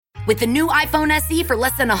With the new iPhone SE for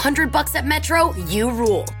less than $100 at Metro, you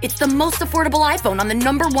rule. It's the most affordable iPhone on the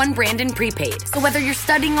 #1 brand in prepaid. So whether you're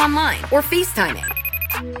studying online or FaceTiming.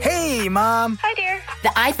 Hey, Mom. Hi, dear. The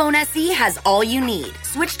iPhone SE has all you need.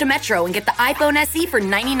 Switch to Metro and get the iPhone SE for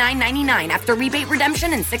 $99.99 after rebate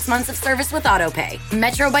redemption and 6 months of service with AutoPay.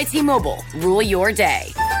 Metro by T-Mobile. Rule your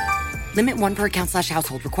day. Limit 1 per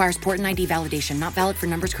account/household. Requires port and ID validation. Not valid for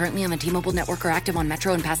numbers currently on the T-Mobile network or active on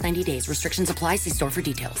Metro in past 90 days. Restrictions apply. See store for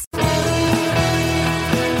details.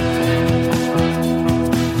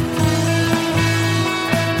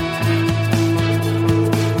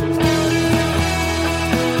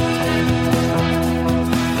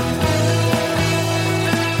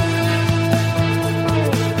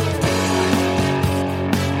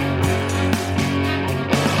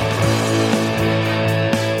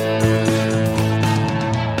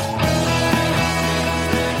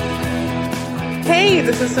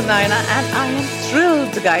 This is Saina, and I am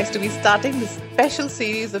thrilled, guys, to be starting this special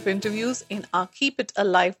series of interviews in our Keep It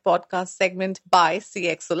Alive podcast segment by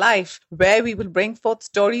CXO Life, where we will bring forth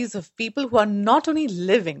stories of people who are not only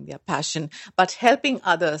living their passion, but helping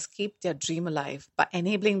others keep their dream alive by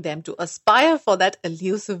enabling them to aspire for that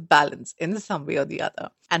elusive balance in some way or the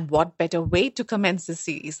other. And what better way to commence this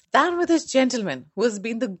series than with this gentleman who has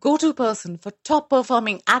been the go-to person for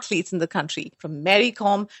top-performing athletes in the country, from Mary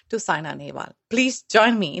Kom to Saina Nehwal. Please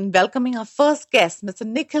join me in welcoming our first guest, Mr.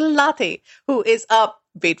 Nikhil Latey, who is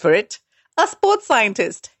wait for it, a sports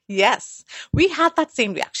scientist. Yes, we had that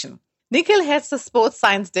same reaction. Nikhil heads the sports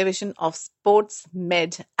science division of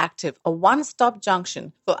SportsMed Activ, a one-stop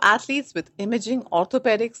junction for athletes with imaging,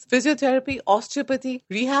 orthopedics, physiotherapy, osteopathy,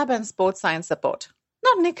 rehab, and sports science support.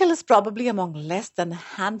 Now, Nikhil is probably among less than a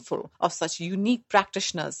handful of such unique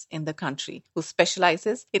practitioners in the country who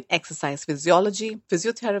specializes in exercise physiology,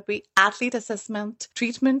 physiotherapy, athlete assessment,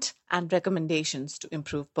 treatment, and recommendations to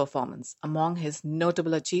improve performance. Among his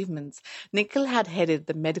notable achievements, Nikhil had headed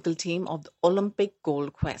the medical team of the Olympic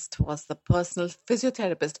gold quest, was the personal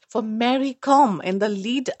physiotherapist for Mary Kom in the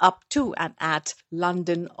lead up to and at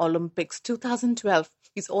London Olympics 2012.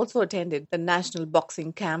 He's also attended the National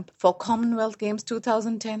Boxing Camp for Commonwealth Games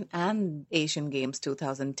 2010 and Asian Games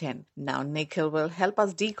 2010. Now, Nikhil will help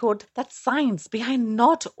us decode that science behind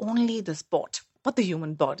not only the sport, but the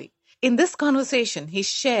human body. In this conversation, he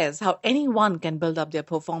shares how anyone can build up their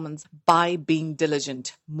performance by being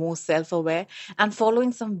diligent, more self-aware, and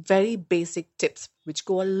following some very basic tips, which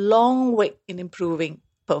go a long way in improving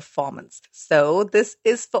performance. So this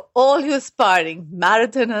is for all you aspiring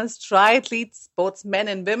marathoners, triathletes, sportsmen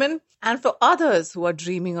and women, and for others who are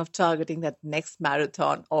dreaming of targeting that next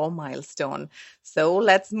marathon or milestone. So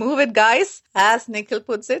let's move it, guys. As Nikhil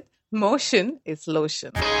puts it, motion is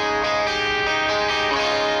lotion.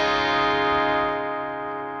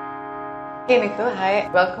 Hey Nikhil, hi.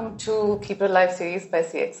 Welcome to Keep It Alive series by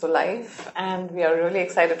CXO Life, and we are really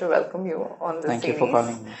excited to welcome you on this series. Thank you for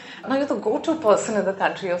calling me. Now, you're the go-to person in the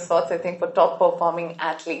country of sorts, I think, for top-performing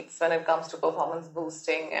athletes when it comes to performance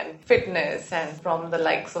boosting and fitness, and from the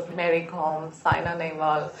likes of Mary Kom, Saina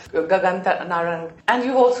Nehwal, Gagan Narang, and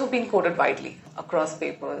you've also been quoted widely across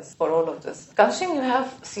papers for all of this. Considering you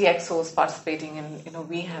have CXOs participating in,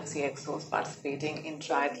 we have CXOs participating in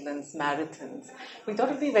triathlons, marathons, we thought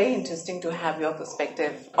it would be very interesting to have your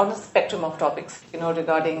perspective on a spectrum of topics,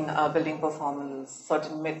 regarding building performance,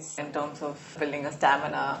 certain myths in terms of building a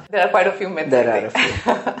stamina. There are quite a few myths. There are a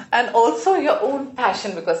few. And also your own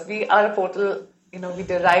passion, because we are a portal, we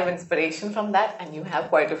derive inspiration from that, and you have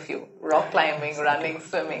quite a few. Rock climbing, running,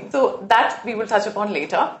 swimming. So that we will touch upon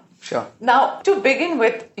later. Sure. Now, to begin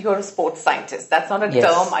with, you're a sports scientist. That's not a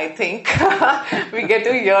term, I think, we get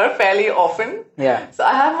to hear fairly often. Yeah. So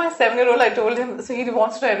I have my 7-year-old, I told him, so he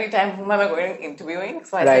wants to know every time, whom am I going interviewing?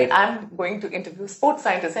 So I said, I'm going to interview sports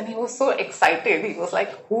scientists. And he was so excited. He was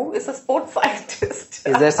like, who is a sports scientist?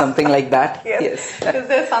 Is there something like that? Yes. Is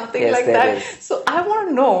there something like that? Is. So I want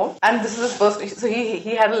to know, and this is his first, so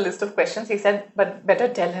he had a list of questions. He said, but better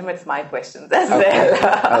tell him it's my questions as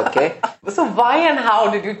well. Okay. So why and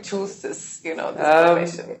how did you choose this, this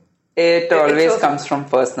profession? It always comes from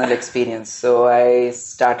personal experience. So I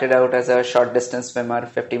started out as a short distance swimmer,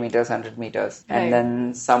 50 meters, 100 meters. Right. And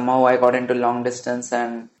then somehow I got into long distance,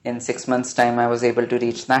 and in 6 months' time I was able to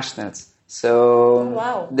reach nationals.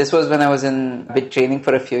 So This was when I was in big training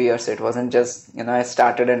for a few years. It wasn't just, I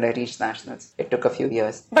started and I reached nationals. It took a few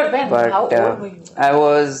years. But when? How old were you? I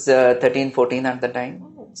was 13, 14 at the time.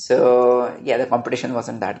 So yeah, the competition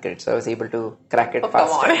wasn't that great. So I was able to crack it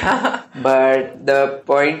faster. Come on. But the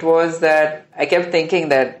point was that I kept thinking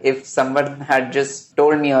that if someone had just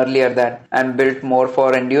told me earlier that I'm built more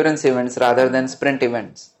for endurance events rather than sprint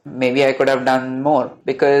events, maybe I could have done more.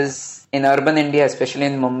 Because in urban India, especially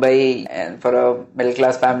in Mumbai, and for a middle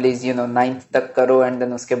class families, ninth tak karo and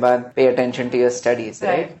then uske baad pay attention to your studies,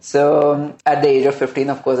 right? So at the age of 15,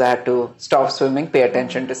 of course, I had to stop swimming, pay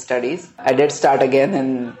attention to studies. I did start again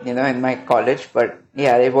in my college, but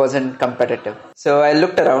yeah, it wasn't competitive. So I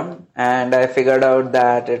looked around and I figured out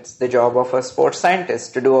that it's the job of a sports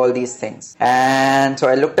scientist to do all these things. And so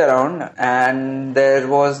I looked around and there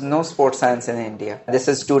was no sports science in India. This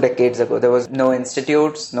is 2 decades ago. There was no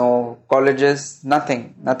institutes, no colleges,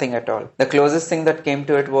 nothing at all. The closest thing that came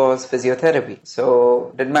to it was physiotherapy.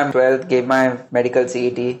 So did my 12th, gave my medical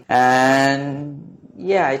CET, and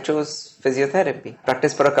yeah, I chose physiotherapy.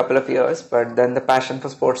 Practiced for a couple of years, but then the passion for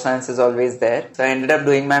sports science is always there. So I ended up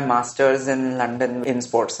doing my master's in London in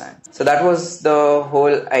sports science. So that was the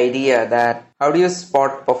whole idea, that how do you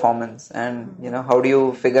spot performance and, how do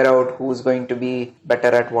you figure out who's going to be better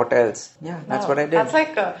at what else? Yeah, that's what I did. That's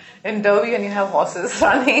like in Derby when you have horses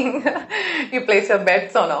running. You place your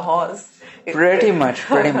bets on a horse. Pretty much.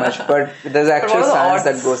 But there's actual science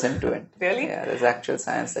that goes into it. Really? Yeah, there's actual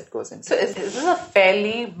science that goes into it. So is this a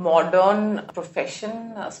fairly modern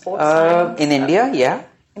profession, sports science? In India, yeah.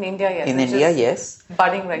 In India, yes. In India, yes.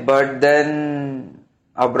 Budding right now. But then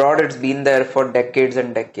abroad, it's been there for decades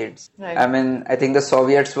and decades. Right. I think the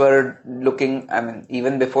Soviets were looking,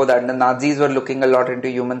 even before that, the Nazis were looking a lot into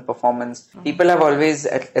human performance. People have always,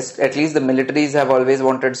 at least the militaries have always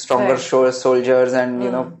wanted stronger soldiers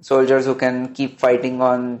and, soldiers who can keep fighting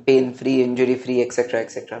on pain-free, injury-free, etc.,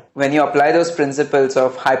 etc. When you apply those principles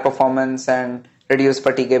of high performance and reduce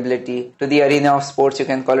fatigability to the arena of sports, you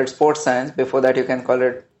can call it sports science. Before that, you can call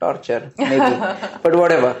it torture, maybe. But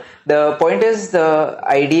whatever. The point is, the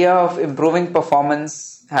idea of improving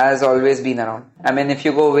performance has always been around. If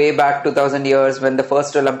you go way back 2000 years when the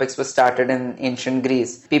first Olympics was started in ancient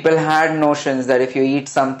Greece, people had notions that if you eat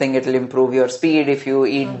something, it will improve your speed. If you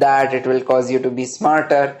eat that, it will cause you to be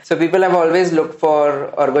smarter. So people have always looked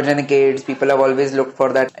for ergogenic aids. People have always looked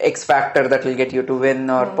for that X factor that will get you to win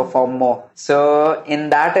or perform more. So in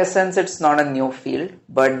that essence, it's not a new field,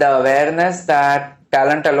 but the awareness that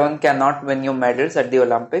talent alone cannot win you medals at the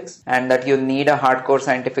Olympics and that you need a hardcore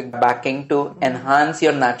scientific backing to enhance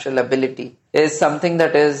your natural ability is something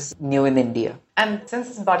that is new in India. And since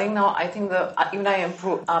it's budding now, I think even I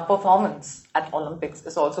improve our performance at Olympics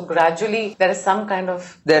is also gradually, there is some kind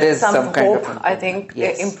of hope, I think,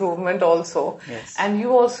 improvement also. Yes. And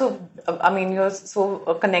you also, you're so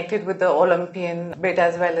connected with the Olympian bit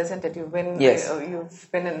as well, isn't it? You've been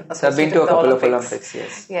I've been to a couple of Olympics,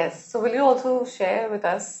 yes. Yes. So will you also share with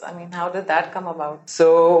us, how did that come about?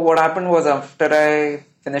 So what happened was, after I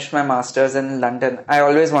finished my master's in London, I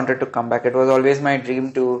always wanted to come back. It was always my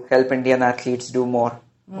dream to help Indian athletes do more,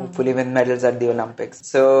 hopefully win medals at the Olympics.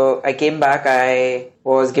 So I came back. I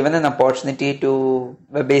was given an opportunity to,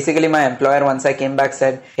 basically my employer, once I came back,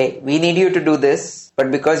 said, hey, we need you to do this, but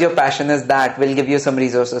because your passion is that, we'll give you some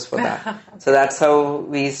resources for that. So that's how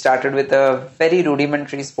we started with a very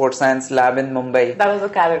rudimentary sports science lab in Mumbai. That was the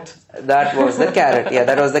carrot. That was the carrot. Yeah,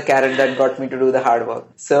 that was the carrot that got me to do the hard work.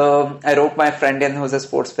 So I wrote my friend in who's a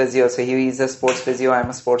sports physio. So he's a sports physio, I'm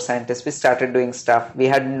a sports scientist. We started doing stuff. We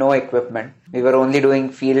had no equipment. We were only doing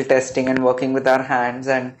field testing and working with our hands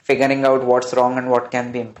and figuring out what's wrong and what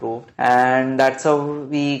can be improved. And that's how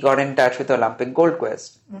we got in touch with Olympic Gold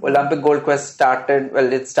Quest. Olympic Gold Quest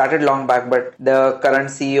started long back, but the current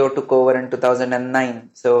CEO took over in 2009.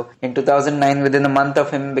 So in 2009, within a month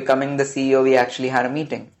of him becoming the CEO, we actually had a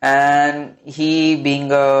meeting. And he,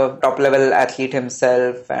 being a top level athlete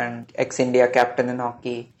himself and ex-India captain in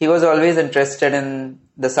hockey, he was always interested in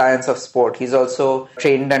the science of sport. He's also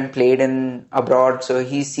trained and played in abroad, so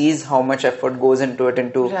he sees how much effort goes into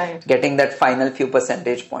it, getting that final few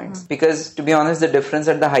percentage points. Because to be honest, the difference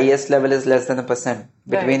at the highest level is less than 1%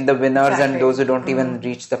 between the winners and those who don't even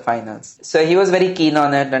reach the finals. So he was very keen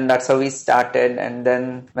on it, and that's how we started. And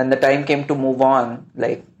then when the time came to move on,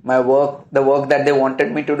 the work that they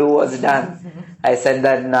wanted me to do was done. I said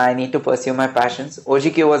that I need to pursue my passions.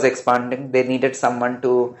 OGQ was expanding. They needed someone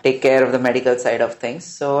to take care of the medical side of things.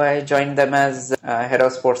 So I joined them as head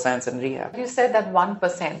of sports science and rehab. You said that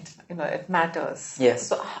 1%, it matters. Yes.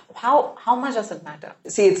 So how much does it matter?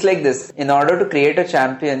 See, it's like this. In order to create a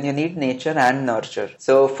champion, you need nature and nurture.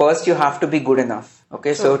 So first you have to be good enough.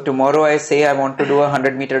 Okay, so tomorrow I say I want to do a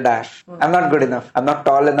 100-meter dash. I'm not good enough. I'm not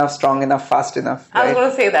tall enough, strong enough, fast enough. I was going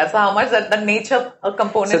to say that. So how much that the nature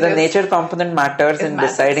component So the nature component matters in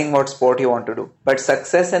deciding what sport you want to do. But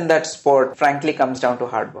success in that sport, frankly, comes down to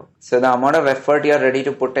hard work. So the amount of effort you're ready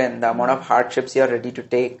to put in, the amount of hardships you're ready to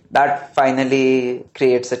take, that finally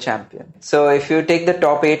creates a champion. So if you take the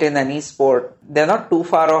top 8 in any sport, they're not too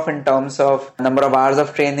far off in terms of number of hours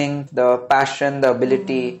of training, the passion, the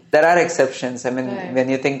ability. There are exceptions. I mean, when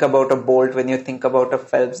you think about a Bolt, when you think about a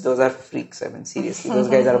Phelps, those are freaks. I mean, seriously, those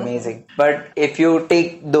guys are amazing. But if you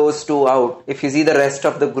take those two out, if you see the rest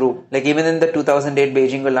of the group, like even in the 2008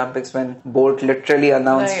 Beijing Olympics when Bolt literally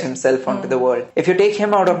announced himself onto the world, if you take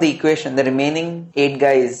him out of the equation, the remaining 8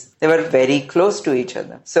 guys, they were very close to each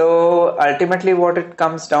other. So ultimately what it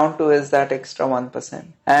comes down to is that extra 1%.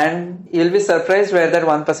 And you'll be surprised where that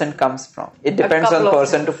 1% comes from. It depends on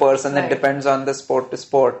person to person. It depends on the sport to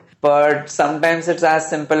sport. But sometimes it's as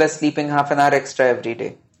simple as sleeping half an hour extra every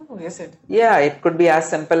day. Oh, is it? Yeah, it could be as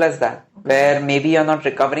simple as that. Where maybe you're not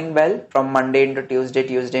recovering well from Monday into Tuesday,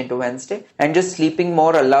 Tuesday into Wednesday, and just sleeping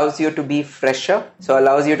more allows you to be fresher, so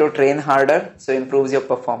allows you to train harder, so improves your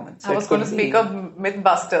performance. So I was going to speak of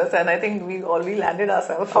Mythbusters, and I think we landed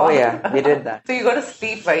ourselves. Oh yeah, we did that. So you got to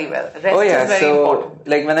sleep very well. Rest is very important.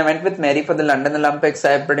 Like when I went with Mary for the London Olympics,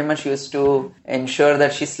 I pretty much used to ensure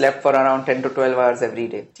that she slept for around 10 to 12 hours every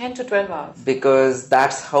day. 10 to 12 hours. Because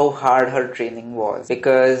that's how hard her training was.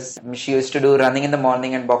 Because she used to do running in the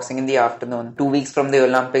morning and boxing in the afternoon. 2 weeks from the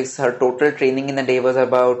Olympics, her total training in a day was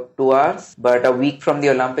about 2 hours. But a week from the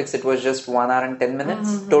Olympics, it was just 1 hour and 10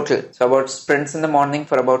 minutes total. So about sprints in the morning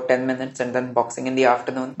for about 10 minutes and then boxing in the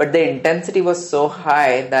afternoon. But the intensity was so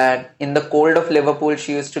high that in the cold of Liverpool,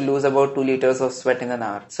 she used to lose about 2 liters of sweat in an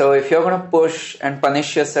hour. So if you're going to push and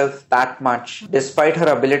punish yourself that much, despite her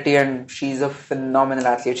ability, and she's a phenomenal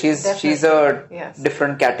athlete, she's a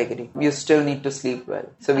different category, you still need to sleep well.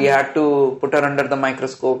 So we had to put her under the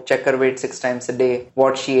microscope, check her weight 6 times a day,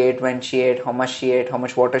 what she ate, when she ate, how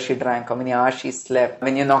much water she drank, how many hours she slept.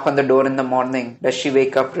 When you knock on the door in the morning, does she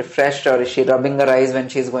wake up refreshed or is she rubbing her eyes when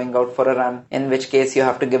she's going out for a run? In which case you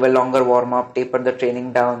have to give a longer warm up, taper the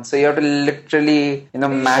training down. So you have to literally,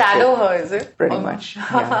 match shadow it. her, is it? Pretty much.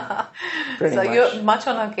 Yeah. Pretty much. You're much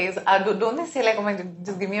on her case. Don't they say like, oh my,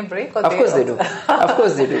 just give me a break? Or of course they do. Of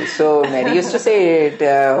course they do. So Mary used to say,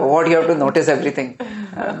 what you have to notice everything.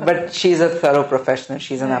 But she's a thorough professional.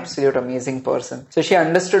 She's an absolute amazing person. So she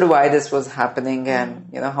understood why this was happening and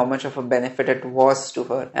how much of a benefit it was to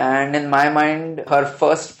her. And in my mind, her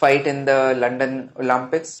first fight in the London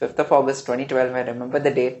Olympics, 5th of August 2012, I remember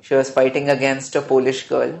the date, she was fighting against a Polish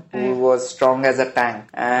girl who was strong as a tank.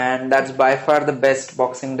 And that's by far the best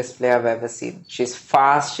boxing display I've ever seen. She's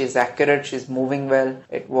fast, she's accurate, she's moving well.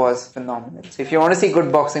 It was phenomenal. So if you want to see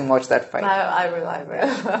good boxing, watch that fight. I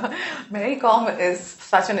will. Mary Kom is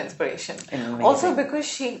such an inspiration. Amazing. Also because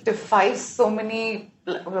she defies so many,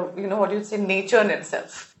 what you'd say, nature in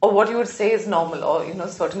itself. Or what you would say is normal, or,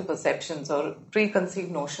 certain perceptions or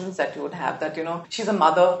preconceived notions that you would have that, she's a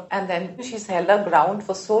mother and then she's held her ground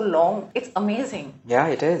for so long. It's amazing. Yeah,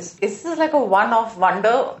 it is. Is this like a one-off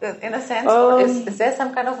wonder in a sense? Or is there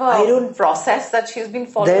some kind of a process that she's been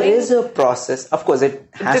following? There is a process. Of course, it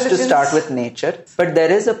has to start with nature. But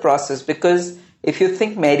there is a process because if you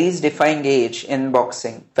think Mary's defying age in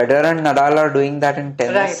boxing, Federer and Nadal are doing that in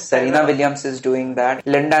tennis. Right, Serena Williams is doing that.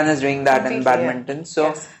 Lindan is doing that in badminton. Yeah.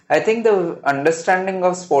 So I think the understanding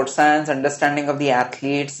of sports science, understanding of the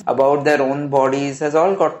athletes about their own bodies has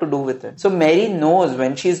all got to do with it. So Mary knows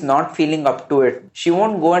when she's not feeling up to it, she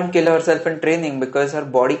won't go and kill herself in training because her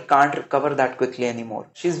body can't recover that quickly anymore.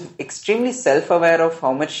 She's extremely self-aware of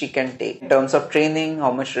how much she can take in terms of training,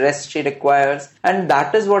 how much rest she requires, and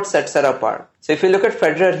that is what sets her apart. So if you look at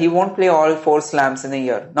Federer, he won't play all 4 slams in a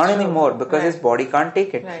year. Not anymore because his body can't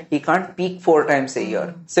take it. Right. He can't peak 4 times a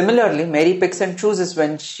year. Similarly, Mary picks and chooses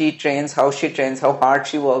when she trains, how hard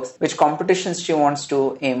she works, which competitions she wants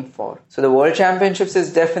to aim for. So the World Championships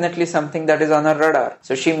is definitely something that is on her radar.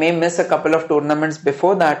 So she may miss a couple of tournaments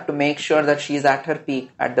before that to make sure that she's at her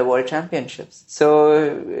peak at the World Championships.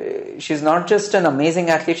 So she's not just an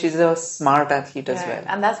amazing athlete, she's a smart athlete as well.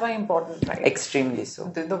 And that's very important, right? Extremely so.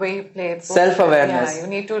 The way you play it. Self-awareness. Yeah, you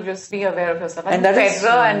need to just be aware of yourself. And that is,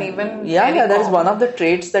 and even that is one of the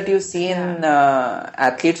traits that you see in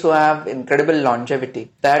athletes who have incredible longevity.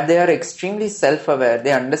 That they are extremely self-aware.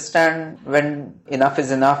 They understand when enough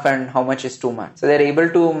is enough and how much is too much. So they're able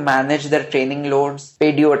to manage their training loads,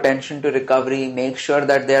 pay due attention to recovery, make sure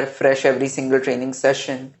that they are fresh every single training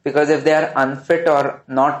session. Because if they are unfit or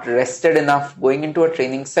not rested enough going into a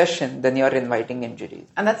training session, then you are inviting injuries.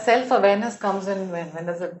 And that self-awareness comes in when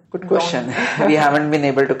does it? Good question. we haven't been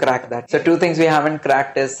able to crack that. So 2 things we haven't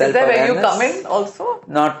cracked is self-awareness. Is that where you come in also?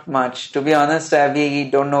 Not much. To be honest, we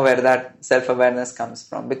don't know where that self-awareness comes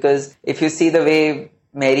from. Because if you see the way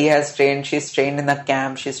Mary has trained, she's trained in a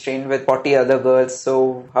camp, she's trained with 40 other girls.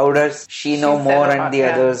 So how does she know more and the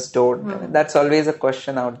others don't? That's always a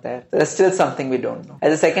question out there. There's still something we don't know.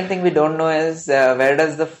 And the second thing we don't know is where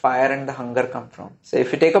does the fire and the hunger come from? So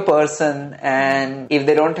if you take a person and if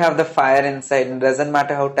they don't have the fire inside, it doesn't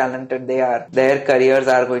matter how talented they are, their careers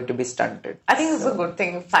are going to be stunted. I think it's a good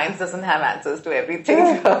thing. Science doesn't have answers to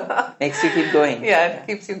everything. Makes you keep going. Yeah, it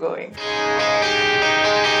keeps you going.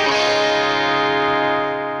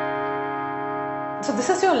 So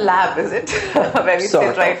this is your lab, is it? Where we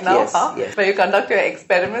sit right now? Yes, yes. Where you conduct your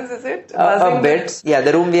experiments, is it? A bit. Yeah,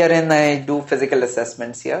 the room we are in, I do physical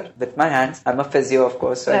assessments here with my hands. I'm a physio, of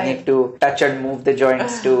course, so I need to touch and move the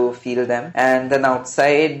joints to feel them. And then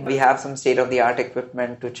outside, we have some state-of-the-art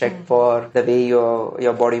equipment to check for the way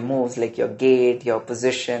your body moves, like your gait, your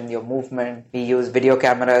position, your movement. We use video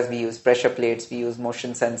cameras, we use pressure plates, we use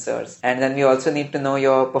motion sensors. And then we also need to know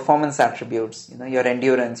your performance attributes, your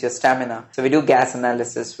endurance, your stamina. So we do gas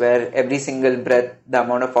analysis where every single breath, the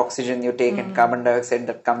amount of oxygen you take and carbon dioxide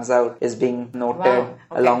that comes out is being noted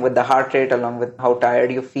along with the heart rate, along with how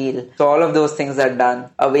tired you feel. So all of those things are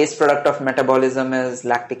done. A waste product of metabolism is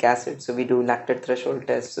lactic acid. So we do lactate threshold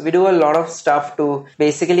tests. So we do a lot of stuff to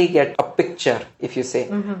basically get a picture, if you say,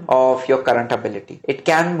 of your current ability. It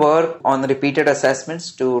can work on repeated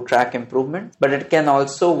assessments to track improvement, but it can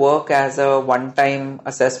also work as a one-time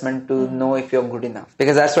assessment to know if you're good enough.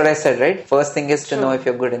 Because that's what I said, right? First thing is to know if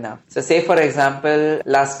you're good enough. So say for example,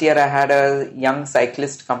 last year I had a young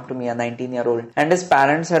cyclist come to me, a 19-year-old, and his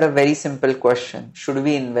parents had a very simple question. Should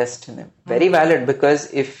we invest in him? Very valid,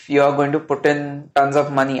 because if you are going to put in tons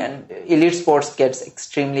of money, and elite sports gets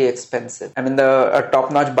extremely expensive. I mean, a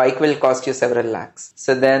top-notch bike will cost you several lakhs.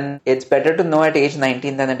 So then it's better to know at age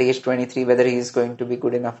 19 than at age 23 whether he is going to be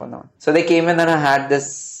good enough or not. So they came in and I had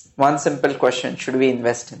this one simple question: should we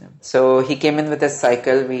invest in him? So he came in with his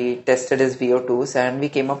cycle, we tested his VO2s and we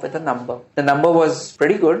came up with a number. The number was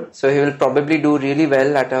pretty good, so he will probably do really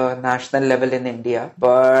well at a national level in India,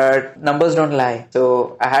 but numbers don't lie.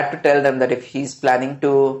 So I had to tell them that if he's planning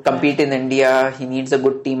to compete in India, he needs a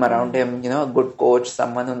good team around him, a good coach,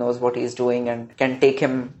 someone who knows what he's doing and can take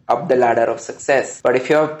him up the ladder of success. But if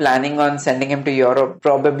you're planning on sending him to Europe,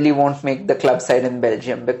 probably won't make the club side in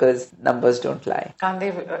Belgium because numbers don't lie. Can't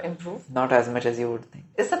they improve? Not as much as you would think.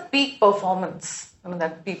 It's a peak performance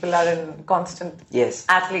that people are in constant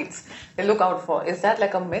athletes. They look out for. Is that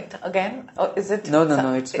like a myth again? Or is it?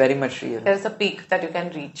 No. It's very much real. There's a peak that you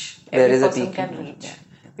can reach. There is a person peak. Can reach. Yeah.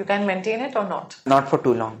 You can maintain it or not? Not for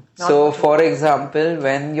too long. For example,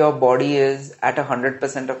 when your body is at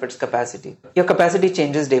 100% of its capacity, your capacity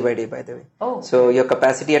changes day by day, by the way. So your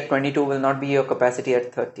capacity at 22 will not be your capacity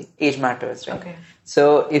at 30. Age matters, right? Okay.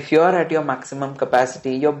 So if you are at your maximum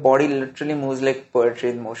capacity, your body literally moves like poetry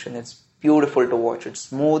in motion. It's beautiful to watch. It's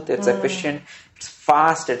smooth, it's efficient, it's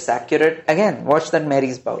fast, it's accurate. Again, watch that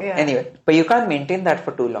Mary's bout. Yeah. Anyway, but you can't maintain that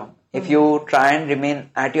for too long. If you try and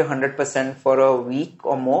remain at your 100% for a week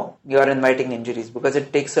or more, you are inviting injuries because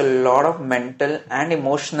it takes a lot of mental and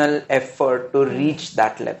emotional effort to reach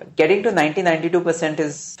that level. Getting to 90-92%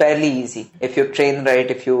 is fairly easy. If you train right,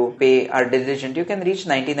 if you are diligent, you can reach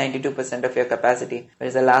 90-92% of your capacity. But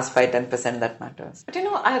it's the last 5-10% that matters. But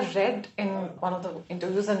I read in one of the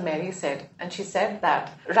interviews and Mary said, and she said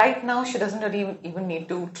that right now she doesn't really even need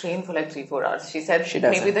to train for like 3-4 hours. She said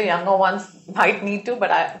maybe the younger ones might need to,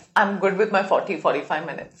 but I'm good with my 40-45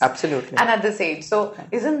 minutes. Absolutely. And at this age. So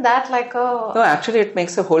isn't that like a... No, actually it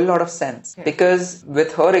makes a whole lot of sense. Okay. Because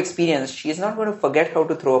with her experience, she's not going to forget how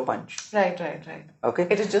to throw a punch. Right. Okay.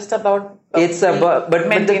 It is just about... But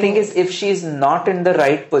the thing is, if she's not in the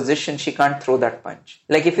right position, she can't throw that punch.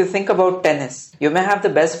 Like if you think about tennis, you may have the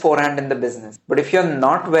best forehand in the business. But if you're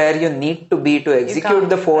not where you need to be to execute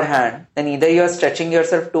the forehand, then either you're stretching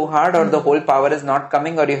yourself too hard or the whole power is not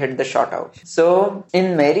coming or you hit the shot out. So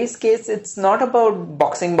in Mary's case, it's not about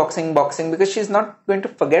boxing because she's not going to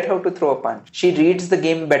forget how to throw a punch. She reads the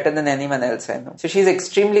game better than anyone else I know. So she's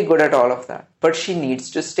extremely good at all of that. But she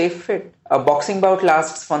needs to stay fit. A boxing bout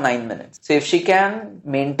lasts for 9 minutes. So if she can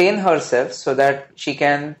maintain herself so that she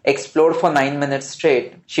can explode for 9 minutes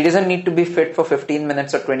straight, she doesn't need to be fit for 15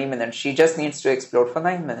 minutes or 20 minutes. She just needs to explode for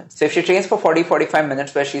 9 minutes. So if she trains for 40-45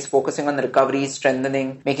 minutes where she's focusing on recovery,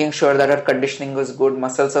 strengthening, making sure that her conditioning is good,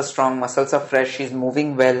 muscles are strong, muscles are fresh, she's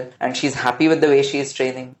moving well, and she's happy with the way she is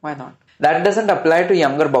training, why not? That doesn't apply to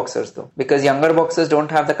younger boxers though, because younger boxers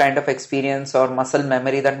don't have the kind of experience or muscle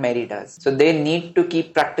memory that Mary does. So they need to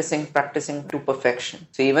keep practicing to perfection.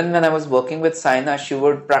 So even when I was working with Saina, she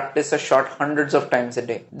would practice a shot hundreds of times a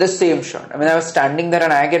day. The same shot. I mean, I was standing there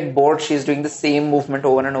and I get bored. She's doing the same movement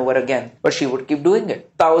over and over again, but she would keep doing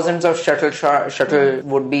it. Thousands of shuttle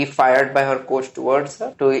would be fired by her coach towards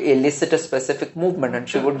her to elicit a specific movement, and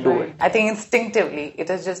she would do it. I think instinctively it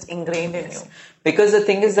is just ingrained in you. Because the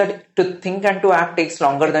thing is that to think and to act takes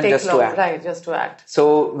longer than just to act. Right, just to act.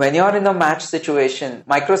 So when you're in a match situation,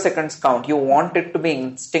 microseconds count. You want it to be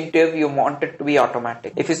instinctive, you want it to be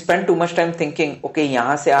automatic. If you spend too much time thinking, okay,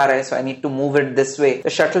 yahan se aa raha hai, so I need to move it this way, the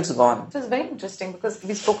shuttle's gone. It is very interesting because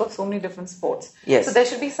we spoke of so many different sports. Yes. So there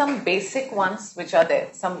should be some basic ones which are there.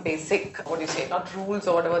 Some basic, not rules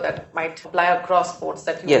or whatever that might apply across sports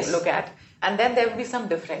that you would look at. And then there will be some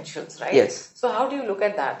differentials, right? Yes. So how do you look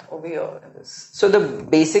at that over here in this? So the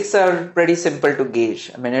basics are pretty simple to gauge.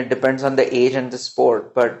 I mean, it depends on the age and the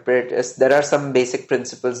sport, but there are some basic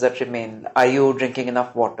principles that remain. Are you drinking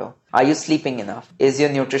enough water? Are you sleeping enough? Is your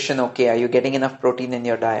nutrition okay? Are you getting enough protein in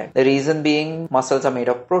your diet? The reason being, muscles are made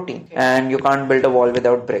of protein, and you can't build a wall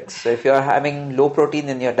without bricks. So if you're having low protein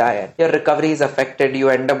in your diet, your recovery is affected. You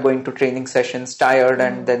end up going to training sessions tired,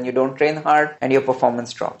 and then you don't train hard and your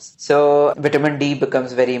performance drops. So vitamin D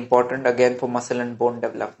becomes very important again for muscle and bone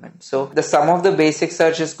development. So the sum of the basics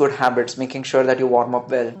are just good habits, making sure that you warm up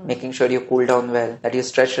well, making sure you cool down well, that you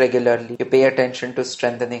stretch regularly, you pay attention to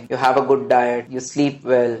strengthening, you have a good diet, you sleep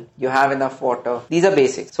well, you have enough water. These are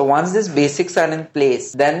basics. So once these basics are in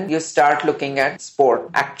place, then you start looking at sport,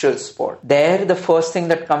 actual sport. There, the first thing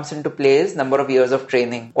that comes into play is number of years of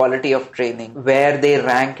training, quality of training, where they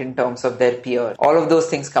rank in terms of their peers. All of those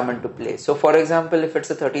things come into play. So for example, if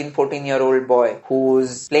it's a 13, 14-year-old boy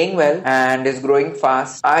who's playing well and is growing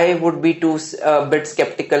fast, I would be a bit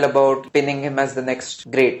skeptical about pinning him as the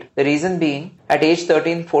next great. The reason being, at age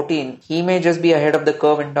 13, 14, he may just be ahead of the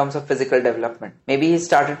curve in terms of physical development. Maybe he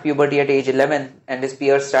started puberty at age 11 and his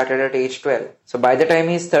peers started at age 12. So by the time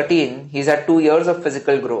he's 13, he's at 2 years of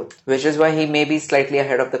physical growth, which is why he may be slightly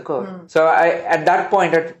ahead of the curve. So at that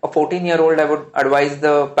point, at a 14-year-old, I would advise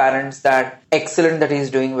the parents that excellent that he's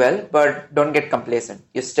doing well, but don't get complacent.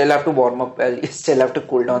 You still have to warm up well, you still have to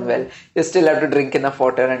cool down well, you still have to drink enough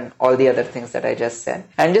water and all the other things that I just said.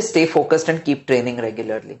 And just stay focused and keep training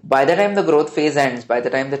regularly. By the time the growth phase ends, by the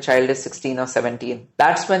time the child is 16 or 17,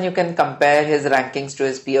 that's when you can compare his rankings to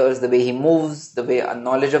his peers, the way he moves, the way a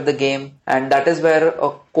knowledge of the game. And that is where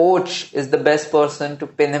a coach is the best person to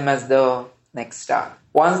pin him as the next star.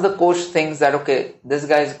 Once the coach thinks that, okay, this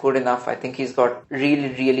guy is good enough, I think he's got really,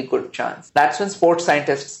 really good chance. That's when sports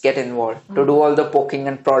scientists get involved to do all the poking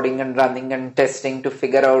and prodding and running and testing to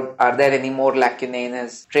figure out, are there any more lacunae in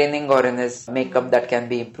his training or in his makeup that can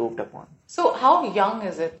be improved upon. So how young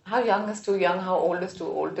is it? How young is too young? How old is too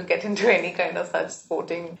old to get into any kind of such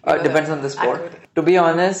sporting? Depends on the sport. Activity? To be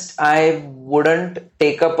honest, I wouldn't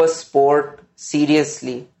take up a sport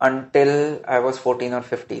seriously until I was 14 or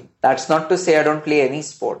 15. That's not to say I don't play any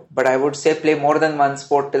sport, but I would say play more than one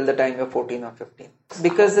sport till the time you're 14 or 15.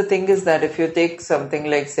 Because the thing is that if you take something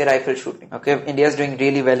like, say, rifle shooting, okay, India is doing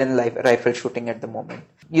really well in rifle shooting at the moment.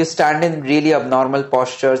 You stand in really abnormal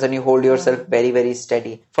postures and you hold yourself very, very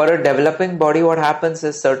steady. For a developing body, what happens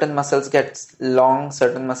is certain muscles get long,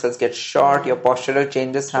 certain muscles get short, your postural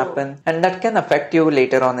changes happen, and that can affect you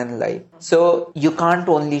later on in life. So you can't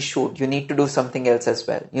only shoot, you need to do something else as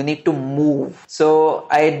well. You need to move. So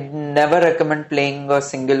I never recommend playing a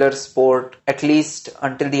singular sport at least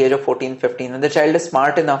until the age of 14, 15. And the child is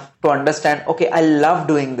smart enough to understand, okay, I love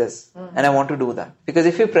doing this and I want to do that. Because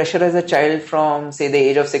if you pressurize a child from, say, the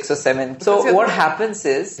age of 6 or 7, so what happens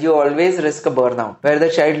is you always risk a burnout where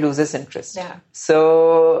the child loses interest. Yeah.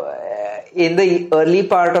 So in the early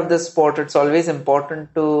part of the sport, it's always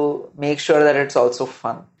important to make sure that it's also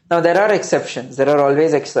fun. Now, there are exceptions. There are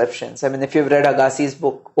always exceptions. I mean, if you've read Agassi's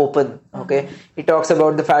book, Open, okay, he talks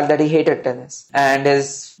about the fact that he hated tennis and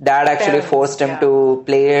his dad actually forced him to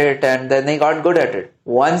play it, and then he got good at it.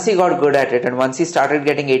 Once he got good at it and once he started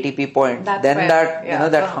getting ATP points,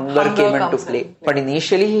 that hunger came into play. Yeah. But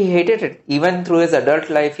initially he hated it. Even through his adult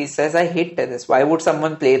life, he says, I hate tennis. Why would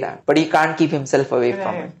someone play that? But he can't keep himself away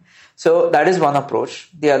from it. So that is one approach.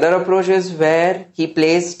 The other approach is where he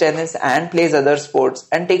plays tennis and plays other sports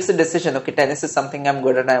and takes a decision, okay, tennis is something I'm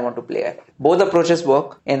good at and I want to play at. Both approaches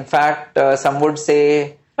work. In fact, some would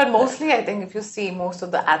say But mostly, I think if you see most of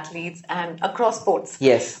the athletes and across sports,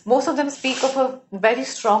 yes, most of them speak of a very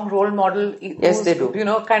strong role model. Yes, they do.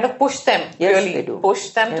 Kind of push them, yes, really they do. push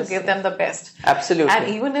them yes, to give them the best. Absolutely. And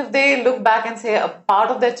even if they look back and say a part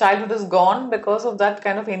of their childhood is gone because of that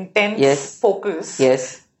kind of intense focus.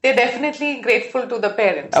 Yes. They're definitely grateful to the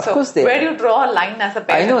parents. Of course they where are. do you draw a line as a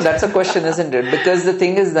parent? I know, that's a question, isn't it? Because the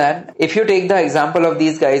thing is that if you take the example of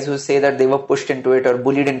these guys who say that they were pushed into it or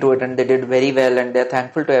bullied into it and they did very well and they're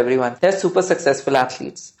thankful to everyone, they're super successful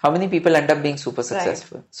athletes. How many people end up being super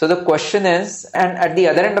successful? Right. So the question is, and at the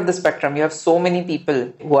other end of the spectrum, you have so many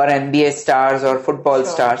people who are NBA stars or football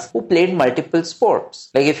stars who played multiple sports.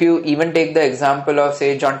 Like if you even take the example of,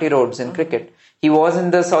 say, Jonty Rhodes in cricket, he was in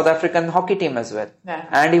the South African hockey team as well. Yeah.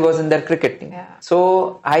 And he was in their cricket team. Yeah.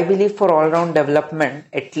 So I believe for all-round development,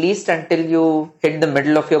 at least until you hit the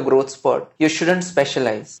middle of your growth spurt, you shouldn't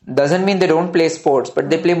specialize. Doesn't mean they don't play sports, but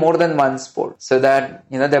they play more than one sport so that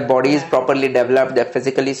their body is properly developed, they're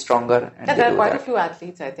physically stronger. And there are quite a few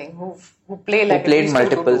athletes, I think, who played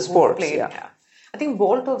multiple sports. I think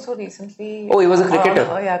Bolt also recently... Oh, he was a cricketer.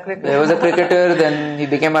 cricketer. He was a cricketer, then he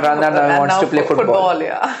became a runner, now he wants to play football.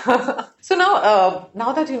 So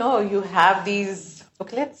now that you have these...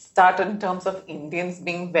 Okay, let's start in terms of Indians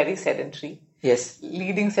being very sedentary. Yes.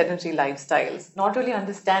 Leading sedentary lifestyles, not really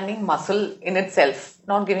understanding muscle in itself,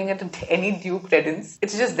 not giving it any due credence.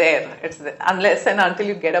 It's just there. It's there, unless and until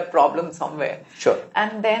you get a problem somewhere. Sure.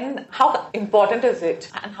 And then how important is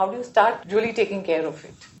it? And how do you start really taking care of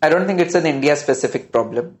it? I don't think it's an India-specific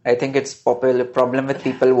problem. I think it's a problem with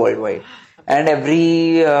people worldwide. And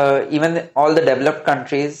even all the developed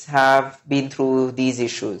countries have been through these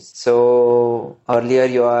issues. So earlier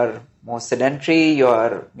you are more sedentary, you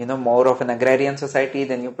are, more of an agrarian society,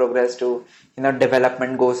 then you progress to,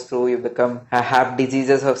 development goes through, you have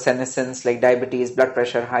diseases of senescence like diabetes, blood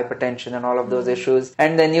pressure, hypertension and all of those issues.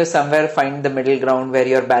 And then you somewhere find the middle ground where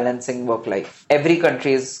you're balancing work life. Every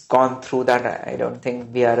country has gone through that. I don't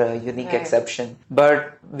think we are a unique exception.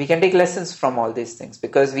 But we can take lessons from all these things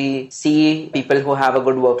because we see people who have a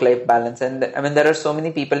good work-life balance. And there are so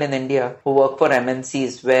many people in India who work for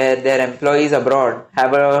MNCs where their employees abroad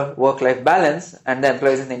have a work-life balance and the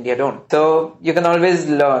employees in India don't. So you can always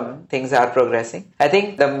learn, things are progressing. I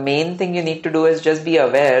think the main thing you need to do is just be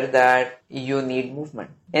aware that you need movement.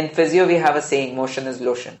 In physio, we have a saying, motion is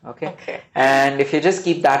lotion. Okay. And if you just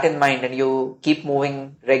keep that in mind and you keep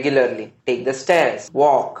moving regularly, take the stairs,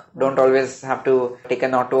 walk. Don't always have to take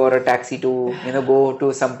an auto or a taxi to, go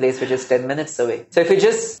to some place which is 10 minutes away. So if you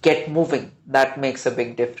just get moving, that makes a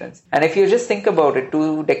big difference. And if you just think about it,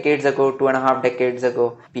 2.5 decades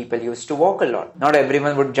ago, people used to walk a lot. Not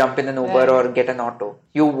everyone would jump in an Uber or get an auto.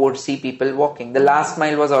 You would see people walking. The last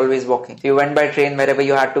mile was always walking. So you went by train wherever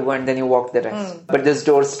you had to go and then you walked the rest. But this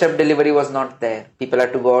doorstep delivery was not there. People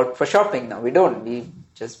had to go out for shopping now. We don't. We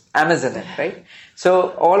just Amazon it, right? So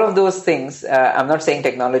all of those things, I'm not saying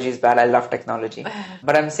technology is bad. I love technology.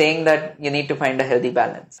 But I'm saying that you need to find a healthy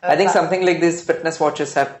balance. I think something like these fitness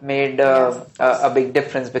watches have made a big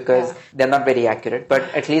difference because they're not very accurate. But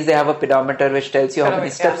at least they have a pedometer which tells you how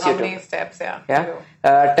many steps you do. How many steps,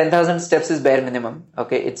 10,000 steps is bare minimum.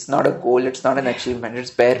 Okay, it's not a goal. It's not an achievement.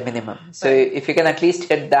 It's bare minimum. So if you can at least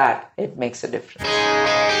hit that, it makes a difference.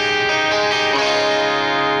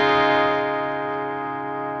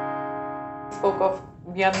 Spoke of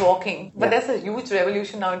beyond walking, but there's a huge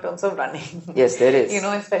revolution now in terms of running. Yes, there is.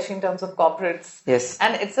 Especially in terms of corporates. Yes.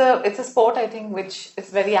 And it's a sport, I think, which is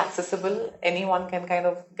very accessible. Anyone can kind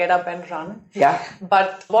of get up and run. Yeah.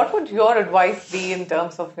 But what would your advice be in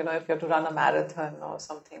terms of, if you have to run a marathon or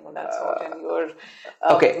something of that sort and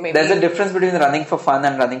you're... there's a difference between running for fun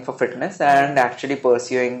and running for fitness and actually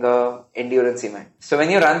pursuing endurance event. So when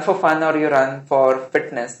you run for fun or you run for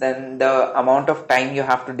fitness, then the amount of time you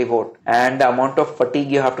have to devote and the amount of fatigue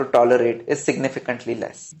you have to tolerate is significantly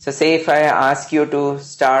less. So say if I ask you to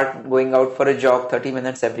start going out for a jog 30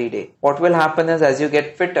 minutes every day, what will happen is as you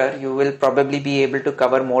get fitter, you will probably be able to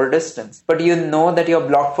cover more distance. But you know that you're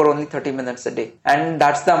blocked for only 30 minutes a day. And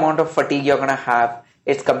that's the amount of fatigue you're going to have.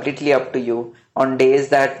 It's completely up to you. On days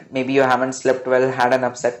that maybe you haven't slept well, had an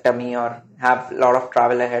upset tummy or have a lot of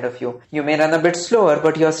travel ahead of you, you may run a bit slower,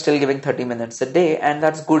 but you're still giving 30 minutes a day and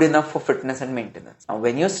that's good enough for fitness and maintenance. Now,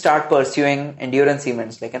 when you start pursuing endurance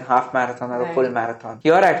events like a half marathon or a full marathon,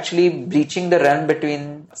 you're actually breaching the realm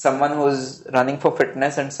between someone who's running for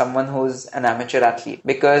fitness and someone who's an amateur athlete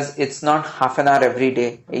because it's not half an hour every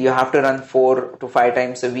day. You have to run 4 to 5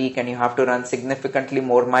 times a week and you have to run significantly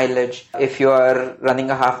more mileage. If you are running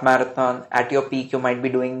a half marathon at your peak, you might be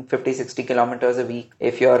doing 50-60 kilometers a week.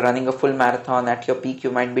 If you're running a full marathon, marathon at your peak,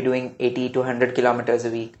 you might be doing 80 to 100 kilometers a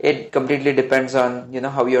week. It completely depends on,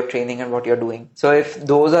 how you're training and what you're doing. So if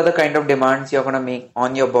those are the kind of demands you're going to make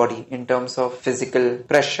on your body in terms of physical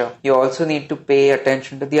pressure, you also need to pay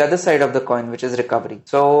attention to the other side of the coin, which is recovery.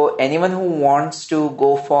 So anyone who wants to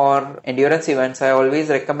go for endurance events, I always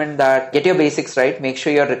recommend that get your basics right. Make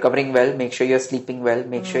sure you're recovering well. Make sure you're sleeping well.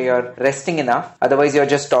 Make sure you're resting enough. Otherwise,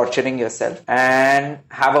 you're just torturing yourself. And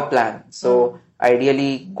have a plan. So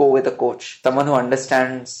ideally go with a coach, someone who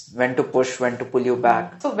understands when to push, when to pull you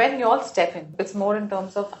back. So when you all step in, it's more in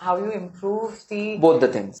terms of how you improve both the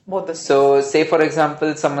things. So say for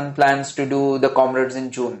example, someone plans to do the Comrades in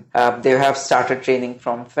June. They have started training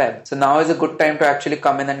from Feb. So now is a good time to actually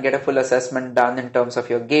come in and get a full assessment done in terms of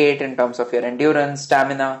your gait, in terms of your endurance,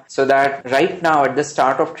 stamina, so that right now at the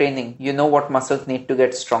start of training, you know what muscles need to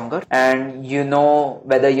get stronger, and you know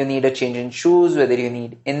whether you need a change in shoes, whether you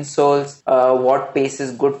need insoles, what pace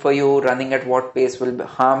is good for you, running at what pace will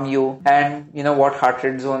harm you, and what heart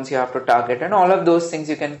rate zones you have to target, and all of those things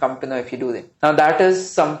you can come to know if you do them. Now that is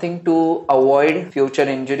something to avoid future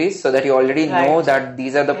injuries, so that you already know that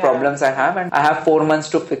these are the problems I have, and I have 4 months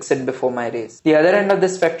to fix it before my race. The other end of the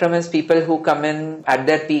spectrum is people who come in at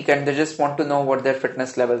their peak and they just want to know what their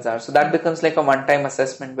fitness levels are. So that becomes like a one-time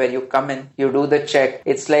assessment where you come in, you do the check.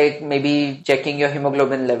 It's like maybe checking your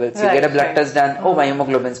hemoglobin levels. You get a blood test done. Oh, my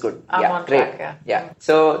hemoglobin's good. I'm on great. Track,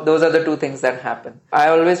 So those are the two things that happen. I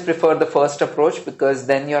always prefer the first approach because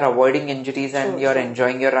then you're avoiding injuries and you're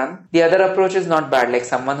enjoying your run. The other approach is not bad. Like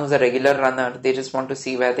someone who's a regular runner, they just want to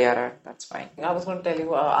see where they are at. That's fine. I was going to tell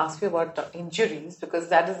you, ask you about injuries, because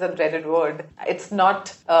that is the dreaded word. It's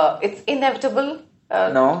not, it's inevitable.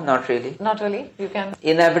 No, not really. Not really? You can...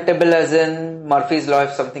 Inevitable as in Murphy's Law,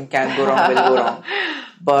 if something can go wrong, will go wrong.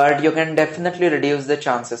 But you can definitely reduce the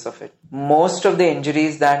chances of it. Most of the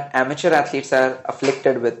injuries that amateur athletes are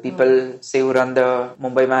afflicted with, people say who run the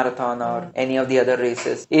Mumbai Marathon or any of the other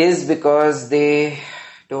races, is because they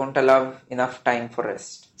don't allow enough time for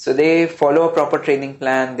rest. So they follow a proper training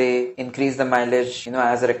plan, they increase the mileage,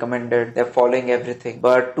 as recommended, they're following everything.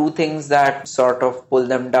 But two things that sort of pull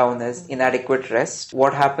them down is inadequate rest.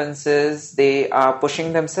 What happens is they are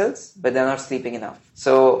pushing themselves, but they're not sleeping enough.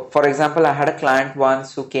 So, for example, I had a client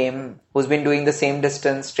once who's been doing the same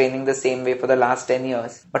distance, training the same way for the last 10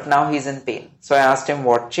 years, but now he's in pain. So I asked him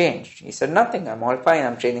what changed. He said, nothing, I'm all fine,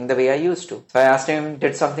 I'm training the way I used to. So I asked him,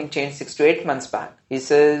 did something change 6 to 8 months back? He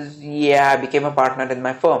says, yeah, I became a partner in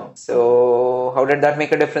my firm. So how did that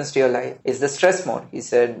make a difference to your life? Is the stress more? He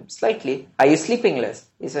said, slightly. Are you sleeping less?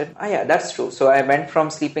 He said, yeah, that's true. So I went from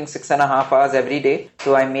sleeping 6.5 hours every day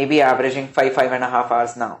to I may be averaging 5.5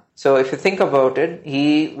 hours now. So if you think about it,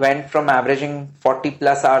 he went from averaging 40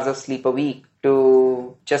 plus hours of sleep a week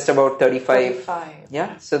to just about 35.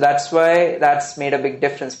 Yeah, so that's why that's made a big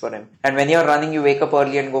difference for him. And when you're running, you wake up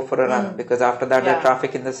early and go for a run, because after that the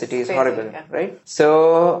traffic in the city is horrible, right?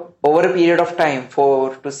 So over a period of time,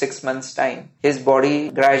 4 to 6 months time, his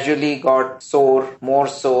body gradually got more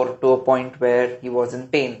sore to a point where he was in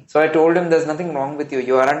pain. So I told him, there's nothing wrong with you.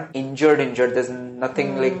 You aren't injured. There's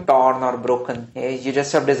nothing like torn or broken. You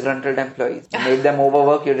just have disgruntled employees. You made them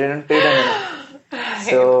overwork. You didn't pay them enough.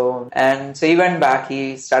 So he went back,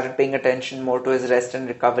 he started paying attention more to his rest and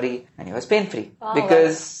recovery, and he was pain-free.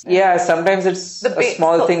 Because, sometimes it's a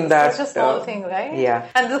small thing that... Such a small thing, right? Yeah.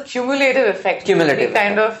 And the cumulative effect. We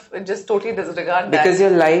kind of just totally disregard that. Because your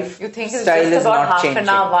life you think it's just about half an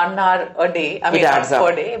hour, 1 hour a day. I mean, not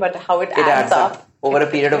per day, but how it adds up. Over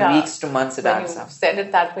a period of weeks to months, it adds up. When you said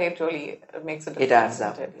it that way, it really makes a difference. It adds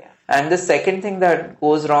up. And the second thing that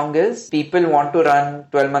goes wrong is people want to run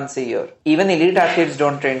 12 months a year. Even elite athletes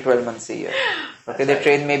don't train 12 months a year. Okay, they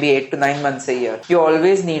train maybe 8 to 9 months a year. You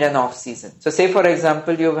always need an off season. So say for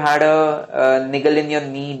example, you've had a niggle in your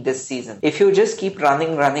knee this season. If you just keep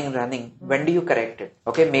running, when do you correct it?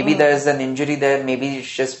 Okay, maybe there's an injury there, maybe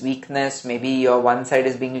it's just weakness, maybe your one side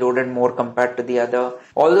is being loaded more compared to the other.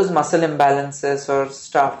 All those muscle imbalances or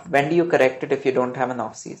stuff, when do you correct it if you don't have an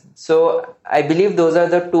off season? So I believe those are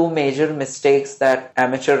the two major mistakes that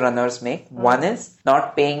amateur runners make. One is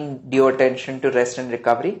not paying due attention to rest and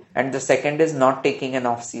recovery, and the second is not taking an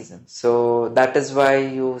off season. So that is why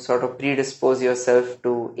you sort of predispose yourself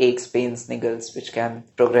to aches, pains, niggles, which can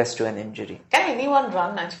progress to an injury. Can anyone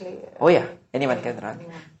run actually? Oh yeah, anyone can run.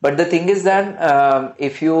 But the thing is that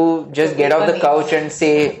if you just get off the couch and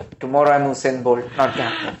say, tomorrow I'm Usain Bolt, not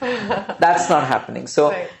happening. That's not happening.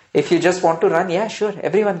 So if you just want to run, yeah, sure,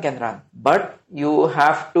 everyone can run. But you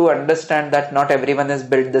have to understand that not everyone is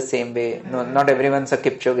built the same way. No, not everyone's a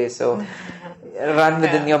Kipchoge. So run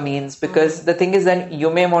within your means, because the thing is that you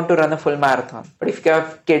may want to run a full marathon, but if you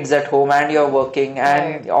have kids at home and you're working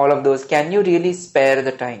and all of those, can you really spare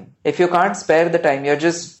the time? If you can't spare the time, you're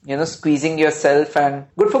just, squeezing yourself, and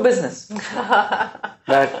good for business.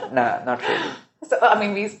 But nah, not really.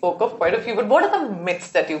 So, we spoke of quite a few, but what are the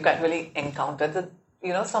myths that you can really encounter?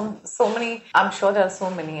 So many, I'm sure there are so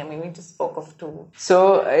many. We just spoke of two.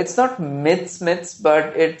 So it's not myths,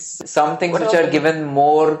 but it's some things which are given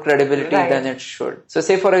more credibility than it should. So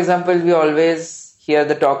say, for example, we always hear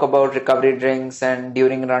the talk about recovery drinks and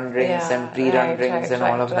during run drinks and pre-run drinks and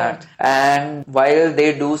all of that. And while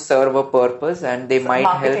they do serve a purpose and they might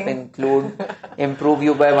help improve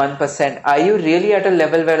you by 1%, are you really at a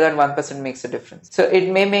level where that 1% makes a difference? So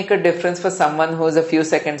it may make a difference for someone who's a few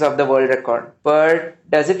seconds off the world record. But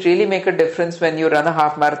does it really make a difference when you run a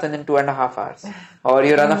half marathon in 2.5 hours? Or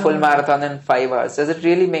you run a full marathon in 5 hours? Does it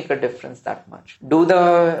really make a difference that much? Do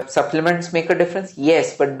the supplements make a difference?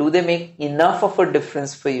 Yes, but do they make enough of a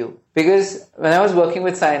difference for you? Because when I was working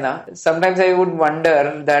with Saina, sometimes I would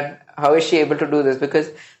wonder that how is she able to do this?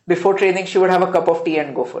 Because before training, she would have a cup of tea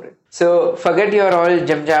and go for it. So forget your all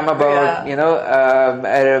jam about,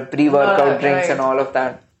 pre-workout drinks and all of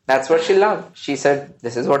that. That's what she loved. She said,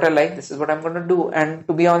 this is what I like, this is what I'm going to do. And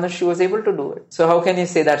to be honest, she was able to do it. So how can you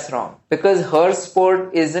say that's wrong? Because her sport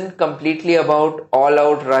isn't completely about all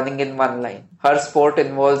out running in one line. Her sport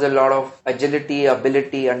involves a lot of agility,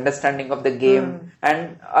 ability, understanding of the game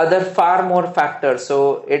and other far more factors.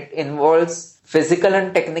 So it involves physical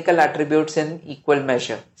and technical attributes in equal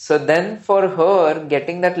measure. So then for her,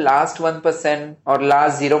 getting that last 1% or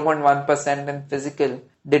last 0.1% in physical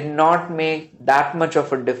did not make that much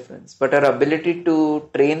of a difference. But her ability to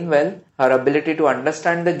train well, her ability to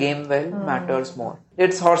understand the game well matters more.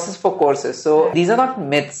 It's horses for courses. So these are not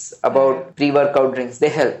myths about pre-workout drinks. They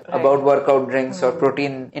help. About workout drinks or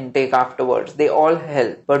protein intake afterwards. They all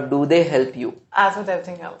help. But do they help you? As with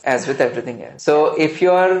everything else. As with everything else. So if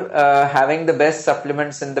you're having the best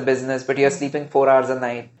supplements in the business, but you're sleeping 4 hours a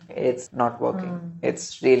night, it's not working.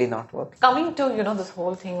 It's really not working. Coming to, this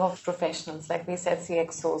whole thing of professionals, like we said,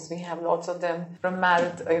 CXOs, we have lots of them from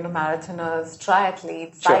marathoners,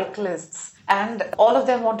 triathletes, cyclists, and all of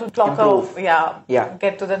them want to clock off,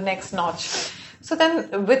 get to the next notch. So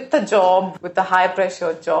then with the job, with the high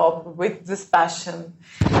pressure job, with this passion,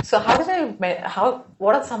 so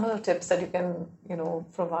what are some of the tips that you can,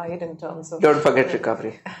 provide in terms of... Don't forget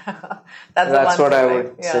recovery. That's what I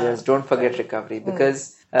would suggest. Don't forget recovery,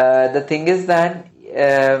 because the thing is that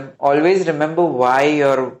always remember why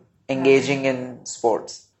you're engaging in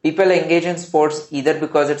sports. People engage in sports either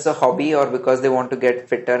because it's a hobby or because they want to get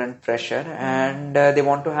fitter and fresher and they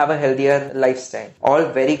want to have a healthier lifestyle. All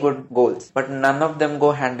very good goals, but none of them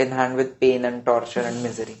go hand in hand with pain and torture and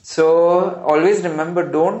misery. So always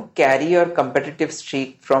remember, don't carry your competitive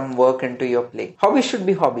streak from work into your play. Hobbies should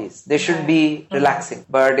be hobbies. They should be relaxing.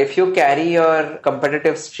 But if you carry your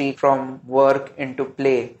competitive streak from work into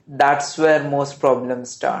play, that's where most problems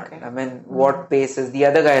start. What pace is the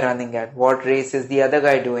other guy running at? What race is the other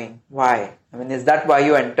guy doing? Why? Is that why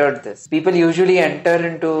you entered this? People usually enter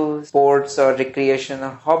into sports or recreation or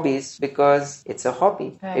hobbies because it's a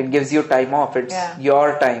hobby. It gives you time off. It's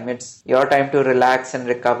your time. It's your time to relax and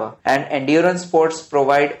recover. And endurance sports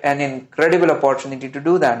provide an incredible opportunity to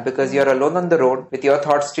do that because you're alone on the road with your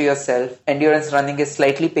thoughts to yourself. Endurance running is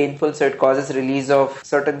slightly painful, so it causes release of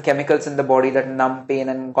certain chemicals in the body that numb pain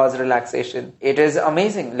and cause relaxation. It is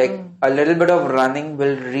amazing. A little bit of running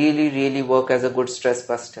will really, really work as a good stress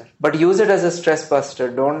buster. But use it as a stress buster.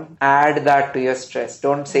 Don't add that to your stress.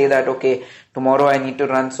 Don't say that, okay, tomorrow I need to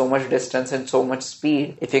run so much distance and so much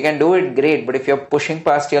speed. If you can do it, great. But if you're pushing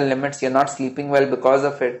past your limits, you're not sleeping well because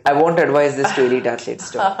of it, I won't advise this to elite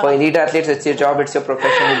athletes. For elite athletes, it's your job, it's your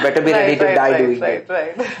profession. You better be ready to die doing it.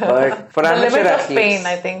 But for amateur limit athletes, of pain,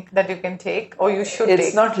 I think, that you can take or you should take.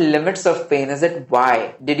 It's not limits of pain. Is it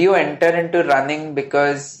why? Did you enter into running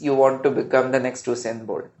because you want to become the next Usain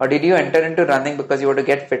Bolt? Or did you enter into running because you want to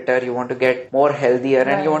get fitter, you want to get more healthier,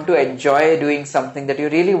 and you want to enjoy doing something that you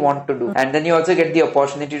really want to do? And then you also get the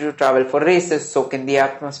opportunity to travel for races, soak in the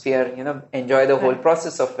atmosphere, enjoy the whole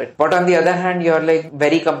process of it. But on the other hand, you're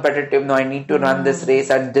very competitive. No, I need to run this race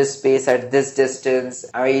at this pace, at this distance.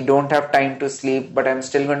 I don't have time to sleep, but I'm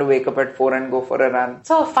still going to wake up at 4 and go for a run.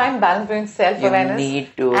 So find balance between self-awareness. You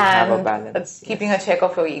need to have a balance. Keeping a check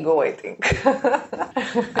of your ego, I think.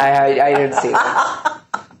 I didn't say that.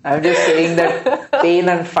 I'm just saying that pain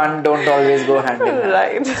and fun don't always go hand in hand.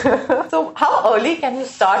 Right. So how early can you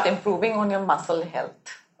start improving on your muscle health?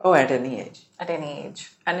 Oh, at any age. At any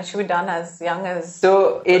age. And it should be done as young as...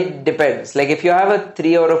 So it depends. Like if you have a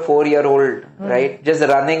 3 or a 4 year old, right, just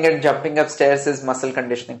running and jumping upstairs is muscle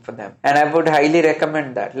conditioning for them. And I would highly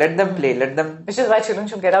recommend that. Let them play. Let them... Which is why children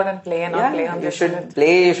should get out and play and not play on You should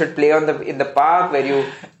play in the park where you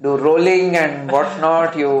do rolling and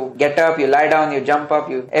whatnot. You get up, you lie down, you jump up,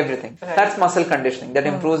 everything. Right. That's muscle conditioning. That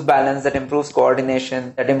improves balance, that improves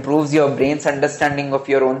coordination, that improves your brain's understanding of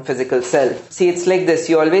your own physical self. See, it's like this.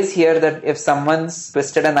 You always hear that if someone's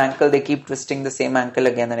twisted an ankle, they keep twisting the same ankle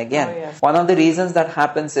again and again. Oh, yes. One of the reasons that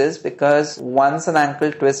happens is because once an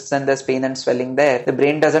ankle twists and there's pain and swelling there, the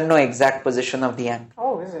brain doesn't know exact position of the ankle.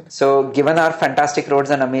 Oh, is it? So given our fantastic roads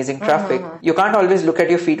and amazing traffic, you can't always look at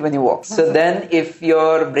your feet when you walk. So then if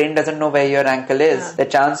your brain doesn't know where your ankle is, the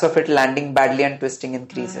chance of it landing badly and twisting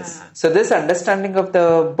increases. So this understanding of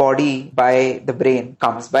the body by the brain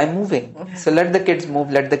comes by moving. So let the kids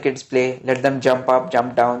move, let the kids play, let them jump up,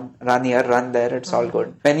 jump down, run here, run there, it's all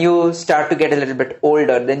good. When you start to get a little bit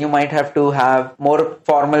older, then you might have to have more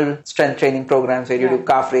formal strength training programs where you do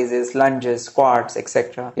calf raises, lunges, squats,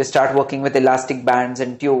 etc. You start working with elastic bands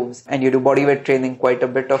and tubes, and you do body weight training, quite a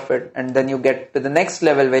bit of it, and then you get to the next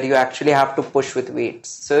level where you actually have to push with weights.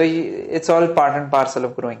 So it's all part and parcel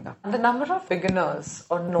of growing up. The number of beginners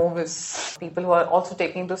or novice people who are also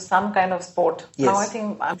taking to some kind of sport, now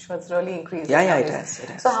I'm sure it's really increasing. Yeah, it has.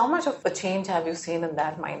 So how much of a change have you seen in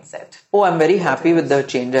that mindset? Oh, I'm very happy with the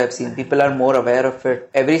change I've seen. People are more aware of it.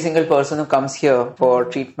 Every single person who comes here for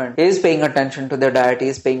treatment is paying attention to their diet,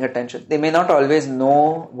 is paying attention. They may not always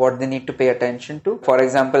know what they need to pay attention to. For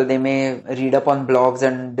example, they may read up on blogs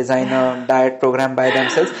and design a diet program by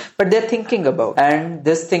themselves, but they're thinking about. And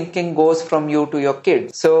this thinking goes from you to your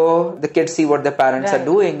kids. So the kids see what their parents are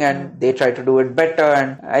doing and they try to do it better.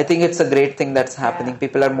 And I think it's a great thing that's happening.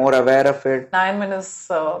 People are more aware of it. 9 minutes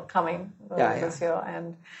coming this year,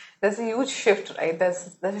 and there's a huge shift, right?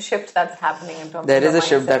 There's a shift that's happening in terms There of is a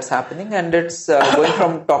shift that's happening, and it's going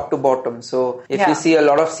from top to bottom. So if you see a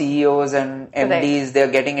lot of CEOs and MDs,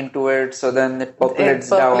 they're getting into it, so then it percolates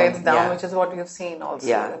down. Which is what we've seen also.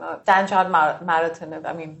 Yeah. You know, Stanchard Marathon,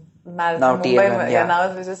 Marathon, now Mumbai,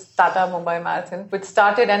 now it's just Tata Mumbai Marathon, which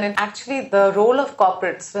started, and it actually, the role of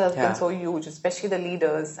corporates has been so huge, especially the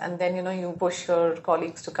leaders, and then you push your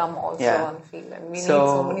colleagues to come also on the field, and we need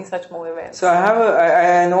so many such more events. So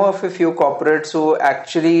I know of a few corporates who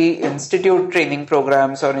actually institute training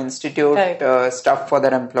programs or institute stuff for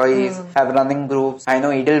their employees, have running groups. I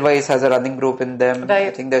know Edelweiss has a running group in them.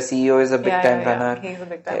 I think the CEO is a big time runner. He's a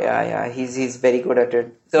big time runner. He's very good at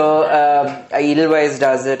it. So Edelweiss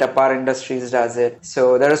does it, Apar Industries does it.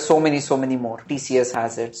 So there are so many more. TCS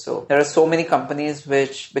has it. So there are so many companies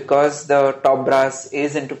which, because the top brass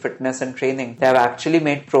is into fitness and training, they have actually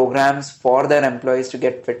made programs for their employees to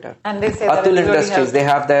get fitter. And they say Atul Industries, they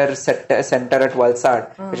have their center at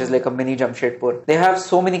Valsad, which is like a mini Jamshedpur. They have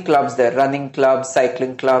so many clubs there, running clubs,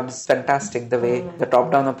 cycling clubs. Fantastic the way the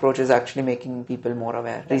top-down approach is actually making people more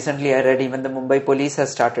aware. Recently I read even the Mumbai police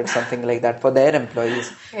has started something like that for their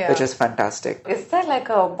employees, which is fantastic. Is there like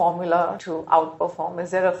a formula to outperform?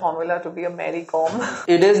 Is there a formula to be a Mary Kom?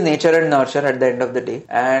 It is nature and nurture at the end of the day.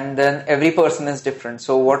 And then every person is different.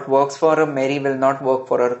 So what works for a Mary will not work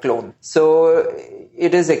for her clone. So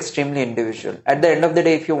it is extremely individual. At the end of the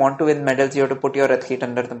day, if you want to win medals, you have to put your athlete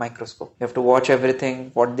under the microscope. You have to watch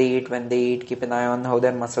everything, what they eat, when they eat, keep an eye on how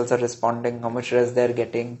their muscles are responding, how much rest they're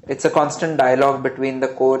getting. It's a constant dialogue between the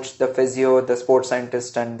coach, the physio, the sports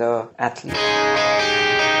scientist and the athlete.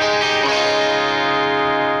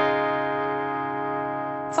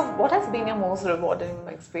 So what has been your most rewarding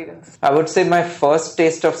experience? I would say my first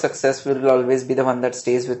taste of success will always be the one that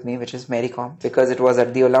stays with me, which is Mary Kom, because it was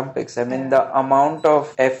at the Olympics. I mean, the amount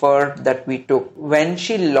of effort that we took. When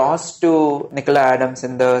she lost to Nicola Adams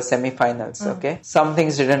in the semi-finals, some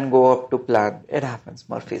things didn't go up to plan. It happens,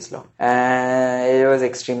 Murphy's Law. And it was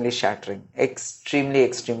extremely shattering.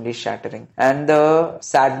 Extremely shattering. And the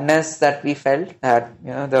sadness that we felt, that,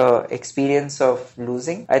 the experience of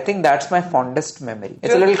losing, I think that's my fondest memory.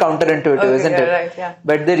 It's a little counterintuitive, isn't it? Right, yeah.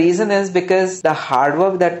 But the reason is because the hard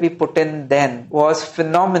work that we put in then was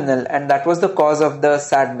phenomenal, and that was the cause of the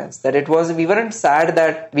sadness. We weren't sad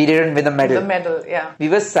that we didn't win a medal. The medal, yeah. We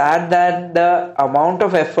were sad that the amount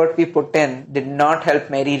of effort we put in did not help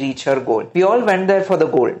Mary reach her goal. We all went there for the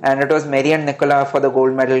gold, and it was Mary and Nicola for the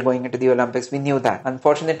gold medal going into the Olympics. We knew that.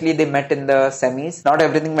 Unfortunately, they met in the semis. Not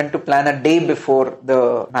everything went to plan a day before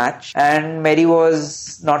the match, and Mary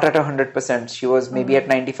was was not at 100%. She was maybe at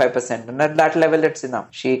 95%. And at that level, it's enough.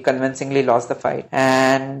 She convincingly lost the fight.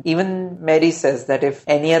 And even Mary says that if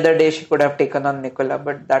any other day she could have taken on Nicola,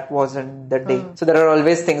 but that wasn't the day. So there are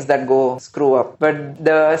always things that go screw up. But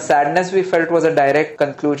the sadness we felt was a direct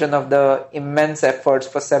conclusion of the immense efforts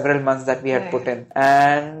for several months that we had put in.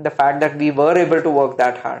 And the fact that we were able to work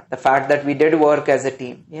that hard, the fact that we did work as a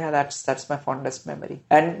team, that's my fondest memory.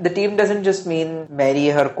 And the team doesn't just mean Mary,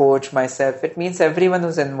 her coach, myself. It means everyone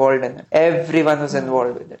who's involved in it. Everyone who's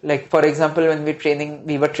involved with it. Like, for example, when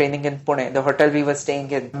we were training in Pune, the hotel we were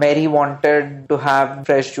staying in, Mary wanted to have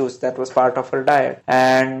fresh juice. That was part of her diet.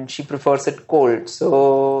 And she prefers it cold.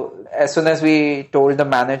 So as soon as we told the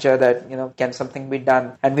manager that, can something be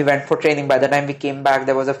done? And we went for training. By the time we came back,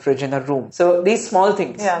 there was a fridge in her room. So these small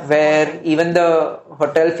things where even the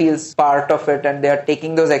hotel feels part of it and they are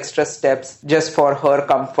taking those extra steps just for her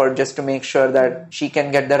comfort, just to make sure that she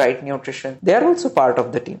can get the right nutrition. They are also part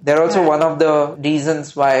of the team. They're also one of the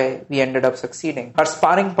reasons why we ended up succeeding. Our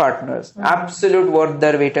sparring partners, absolute worth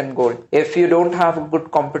their weight in gold. If you don't have a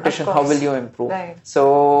good competition, how will you improve? Right.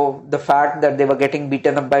 So the fact that they were getting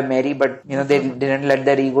beaten up by Mary, but they didn't let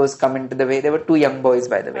their egos come into the way. They were two young boys,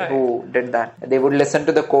 by the way, who did that. They would listen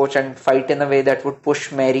to the coach and fight in a way that would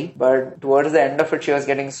push Mary, but towards the end of it, she was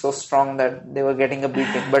getting so strong that they were getting a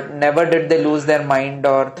beating. But never did they lose their mind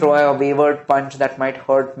or throw a wayward punch that might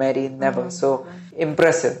hurt Mary. Never. So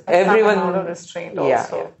impressive. Everyone out of restraint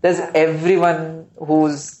also. There's everyone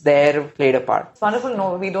who's there played a part. It's wonderful.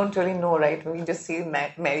 No, we don't really know, right? We just see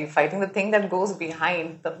Mary fighting. The thing that goes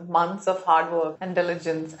behind the months of hard work and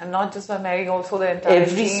diligence, and not just for Mary, also the entire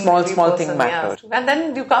every team, small person, thing matters. And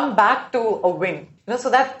then you come back to a win. So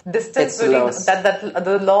that distance it's really, lost. that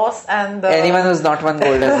the loss and the... Anyone who's not won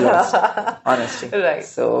gold has lost, honestly. Right.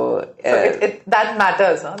 So that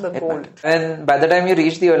matters, the gold. And by the time you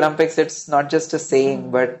reach the Olympics, it's not just a saying,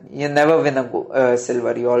 but you never win a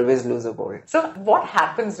silver. You always lose a gold. So what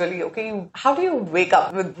happens really? Okay, how do you wake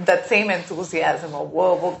up with that same enthusiasm or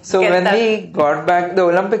work? So when we got back, the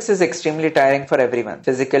Olympics is extremely tiring for everyone,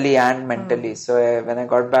 physically and mentally. So when I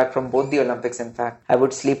got back from both the Olympics, in fact, I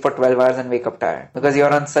would sleep for 12 hours and wake up tired. Because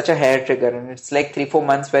you're on such a hair trigger, and it's like 3-4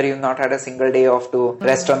 months where you've not had a single day off to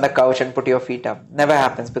rest on the couch and put your feet up. Never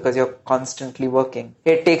happens because you're constantly working.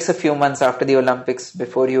 It takes a few months after the Olympics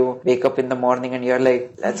before you wake up in the morning and you're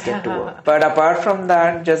like, let's get to work. But apart from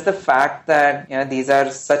that, just the fact that these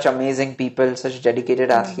are such amazing people, such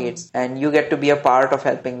dedicated athletes, and you get to be a part of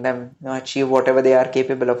helping them achieve whatever they are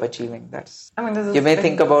capable of achieving. You may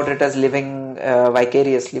think about it as living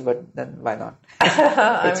vicariously, but then why not?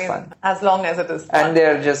 It's fun. As long as it is fun. And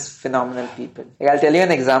they're just phenomenal people. I'll tell you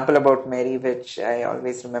an example about Mary, which I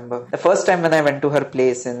always remember. The first time when I went to her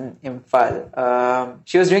place in Imphal,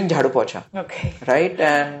 she was doing jhadu pocha. Okay. Right?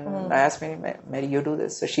 And I asked Mary, you do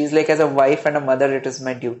this? So she's like, as a wife and a mother, it is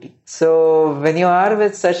my duty. So when you are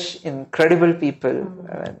with such incredible people,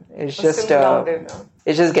 it's just...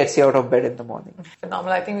 it just gets you out of bed in the morning.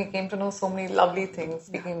 Phenomenal. I think we came to know so many lovely things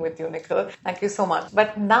speaking with you, Nikhil. Thank you so much.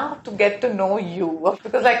 But now to get to know you,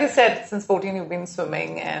 because like you said, since 14 you've been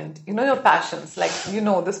swimming and your passions.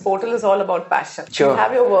 This portal is all about passion. Sure. You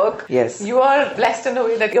have your work. Yes. You are blessed in a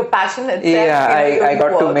way that your passion itself. Yeah, I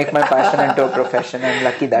got to make my passion into a profession. I'm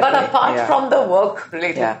lucky that But way. apart from the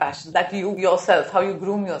work-related passion, that you yourself, how you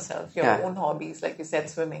groom yourself, your own hobbies, like you said,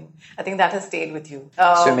 swimming. I think that has stayed with you.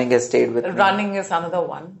 Swimming has stayed with me. Running is another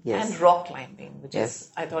one. Yes. And rock climbing, which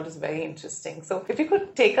I thought is very interesting. So if you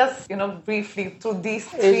could take us, briefly through these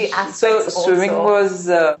three aspects. So swimming was,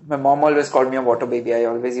 my mom always called me a water baby. I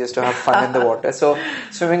always used to have fun in the water. So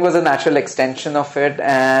swimming was a natural extension of it,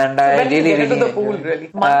 and I really into the pool, really?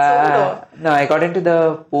 No, I got into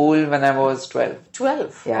the pool when I was 12.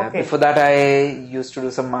 12? Yeah. Okay. Before that, I used to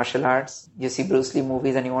do some martial arts. You see Bruce Lee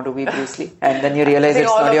movies and you want to be Bruce Lee, and then you realize it's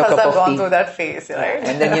not your cup of tea. All of us have gone through that phase, right?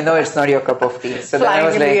 And then it's not your cup of tea. So then I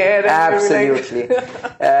was like, absolutely.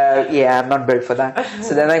 I'm not built for that.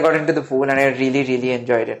 So then I got into the pool and I really, really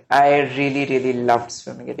enjoyed it. I really, really loved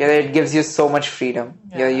swimming. It gives you so much freedom.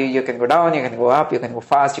 Yeah. You can go down, you can go up, you can go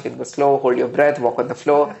fast, you can go slow, hold your breath, walk on the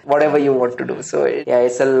floor, whatever you want to do. So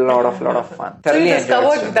it's a lot of fun. So you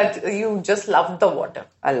discovered that you just loved the water.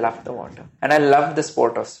 I loved the water. And I loved the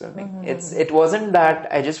sport of swimming. It wasn't that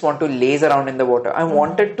I just want to laze around in the water. I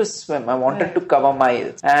wanted to swim. I wanted to cover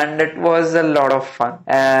miles. And it was a lot of fun.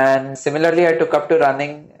 And similarly, I took up to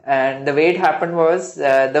running And the way it happened was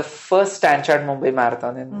the first Stanchard Mumbai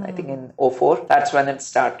Marathon I think in 2004. That's when it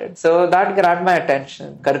started. So that grabbed my attention.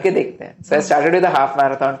 Karke dekhte hain. So I started with a half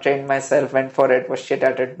marathon, trained myself, went for it, was shit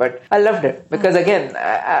at it, but I loved it because again,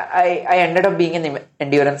 I ended up being an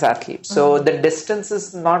endurance athlete. So the distance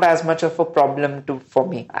is not as much of a problem for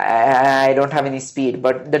me. I don't have any speed,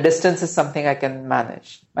 but the distance is something I can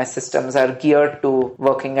manage. My systems are geared to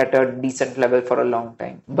working at a decent level for a long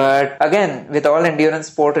time. But again, with all endurance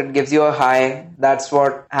sport, it gives you a high. That's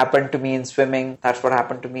what happened to me in swimming. That's what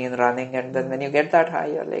happened to me in running. And then when you get that high,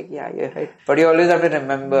 you're like, yeah, you're right. But you always have to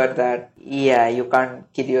remember that, yeah, you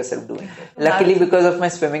can't kill yourself doing it. Luckily, because of my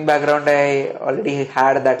swimming background, I already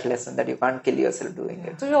had that lesson that you can't kill yourself doing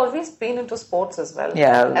it. So you've always been into sports as well.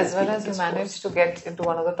 Yeah. As well as you managed to get into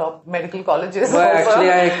one of the top medical colleges. Well,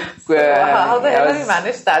 actually, how the hell have you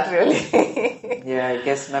managed that really? Yeah, I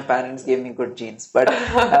guess my parents gave me good genes. But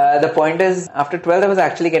the point is, after 12, I was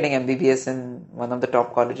actually getting MBBS in one of the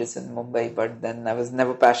top colleges in Mumbai. But then I was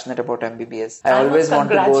never passionate about MBBS. I always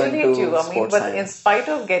wanted to go into sports but science. In spite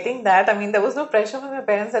of getting that, there was no pressure from your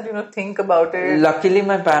parents that, think about it. Luckily,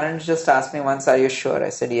 my parents just asked me once, are you sure? I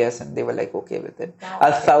said yes. And they were like, okay with it.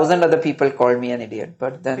 1,000 other people called me an idiot.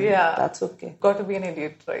 But then that's okay. Got to be an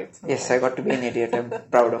idiot, right? Yes, I got to be an idiot. I'm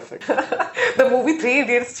proud of it. The movie Three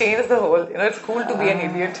Idiots changed the whole. It's cool to be an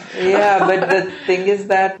idiot. Yeah, but the thing is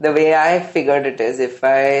that the way I figured it is,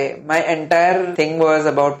 my entire thing was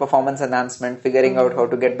about performance enhancement, figuring out how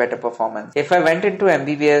to get better performance. If I went into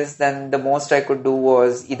MBBS, then the most I could do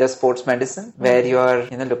was either sports medicine, where you're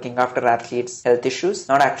looking after athletes' health issues,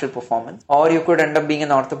 not actual performance, or you could end up being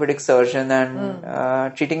an orthopedic surgeon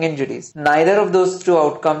and treating injuries. Neither of those two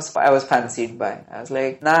outcomes I was fancied by. I was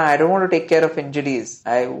like, nah, I don't want to take care of injuries.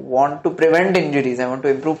 I want to prevent injuries. I want to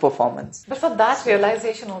improve performance. But for that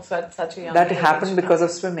realization also at such a young age. That age. happened because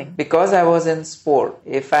of swimming. Because I was in sport.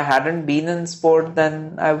 If I hadn't been in sport,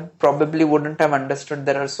 then I probably wouldn't have understood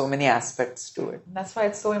there are so many aspects to it. That's why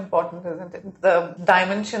it's so important, isn't it? The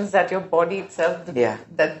dimensions that your body itself,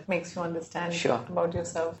 that makes you understand about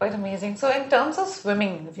yourself. Quite amazing. So in terms of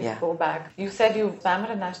swimming, if you go back, you said you swam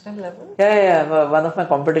at a national level? Yeah. One of my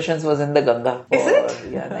competitions was in the Ganga. Is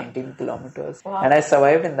it? 19 kilometers. Wow. And I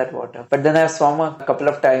survived in that water. But then I've swum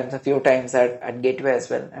a few times at Gateway as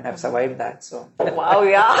well, and I've survived that. So wow,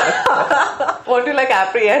 yeah. Won't you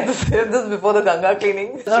apprehend this before the Ganga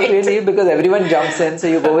cleaning? Not really, because everyone jumps in, so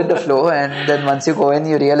you go with the flow, and then once you go in,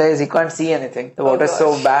 you realize you can't see anything. The water's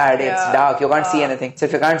so bad, it's dark, you can't see anything. So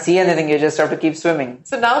if you can't see anything, you just have to keep swimming.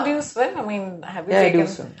 So now do you swim? Have you taken... I do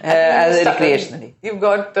swim. Recreationally. You've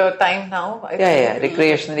got time now?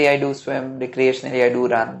 Recreationally I do swim. Recreationally I do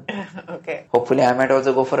run. Okay. Hopefully I might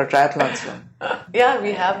also go for a triathlon soon. Yeah,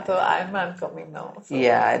 we have the Ironman coming now. So.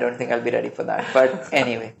 Yeah, I don't think I'll be ready for that. But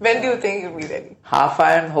anyway. When do you think you'll be ready? Half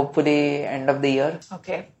Iron, hopefully end of the year.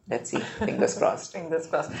 Okay. Let's see. Fingers crossed. Fingers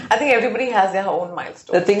crossed. I think everybody has their own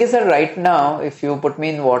milestone. The thing is that right now, if you put me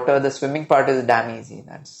in water, the swimming part is damn easy.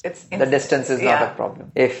 The distance is not a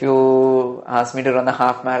problem. If you ask me to run a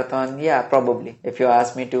half marathon, probably. If you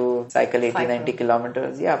ask me to cycle 80-90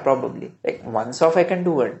 kilometers, probably. Once off I can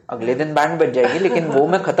do it. अगले दिन band बज जाएगी, लेकिन वो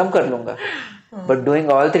मैं खत्म कर लूँगा. But doing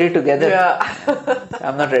all three together,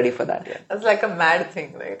 I'm not ready for that yet. That's like a mad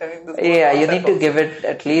thing, right? You need to give it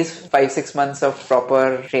at least 5-6 months of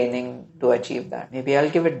proper training to achieve that. Maybe I'll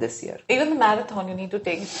give it this year. Even the marathon, you need to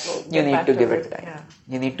take it slow. You need to give it time. Yeah.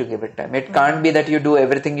 You need to give it time. It can't be that you do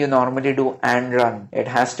everything you normally do and run. It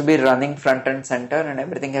has to be running front and center, and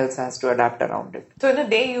everything else has to adapt around it. So in a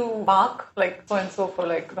day you mark so and so for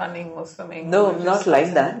running or swimming? No, not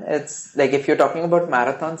like that. It's if you're talking about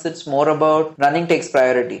marathons, it's more about running takes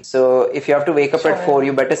priority. So if you have to wake up at 4,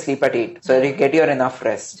 you better sleep at 8. So that you get your enough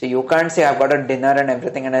rest. So you can't say I've got a dinner and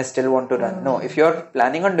everything and I still want to run. No, if you're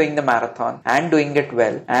planning on doing the marathon and doing it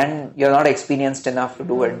well and you're not experienced enough to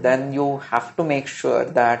do it, then you have to make sure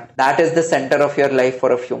that that is the center of your life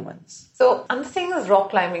for a few months. So another thing is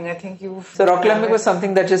rock climbing. I think So rock climbing was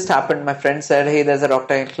something that just happened. My friend said, hey, there's a rock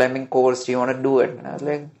climbing course. Do you want to do it? And I was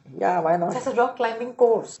like, yeah, why not? That's a rock climbing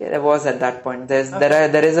course. Yeah, there was at that point. There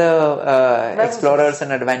is a Explorers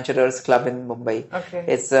and Adventurers Club in Mumbai. Okay.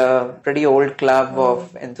 It's a pretty old club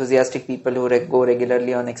of enthusiastic people who go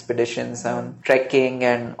regularly on expeditions, on trekking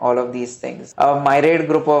and all of these things. A myriad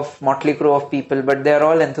group of motley crew of people, but they're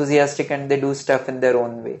all enthusiastic and they do stuff in their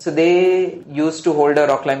own way. So they used to hold a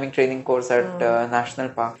rock climbing training course course at National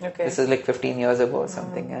Park. Okay. This is like 15 years ago or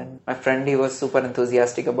something. And my friend, he was super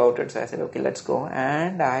enthusiastic about it. So I said, okay, let's go.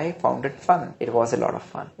 And I found it fun. It was a lot of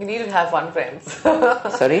fun. You need to have fun friends.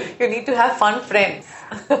 Sorry? You need to have fun friends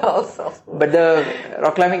also. But the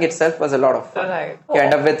rock climbing itself was a lot of fun. Right. You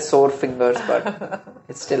end up with sore fingers, but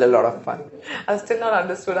it's still a lot of fun. I've still not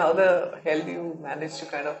understood how the hell do you manage to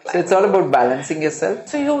kind of climb. So it's all about balancing yourself.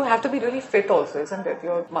 So you have to be really fit also, isn't it?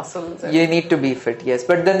 Your muscles. You need to be fit, yes.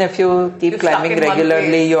 But then if you keep You're climbing stuck in one regularly,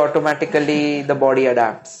 place. you automatically, the body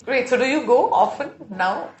adapts. Great. So do you go often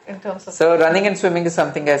now in terms of... So running and swimming is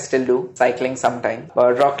something I still do. Cycling sometimes.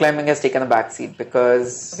 But rock climbing has taken a backseat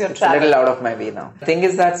because You're it's a little out of my way now. The thing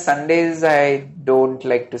is that Sundays I don't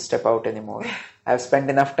like to step out anymore. I've spent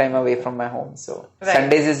enough time away from my home. So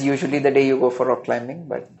Sundays is usually the day you go for rock climbing,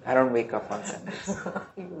 but I don't wake up on Sundays.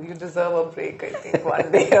 You deserve a break, I think,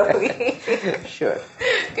 one day a week. Sure.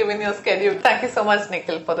 Given your schedule. Thank you so much,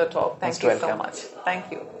 Nikhil, for the talk. Thank Most you so welcome. much.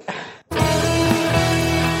 Thank you.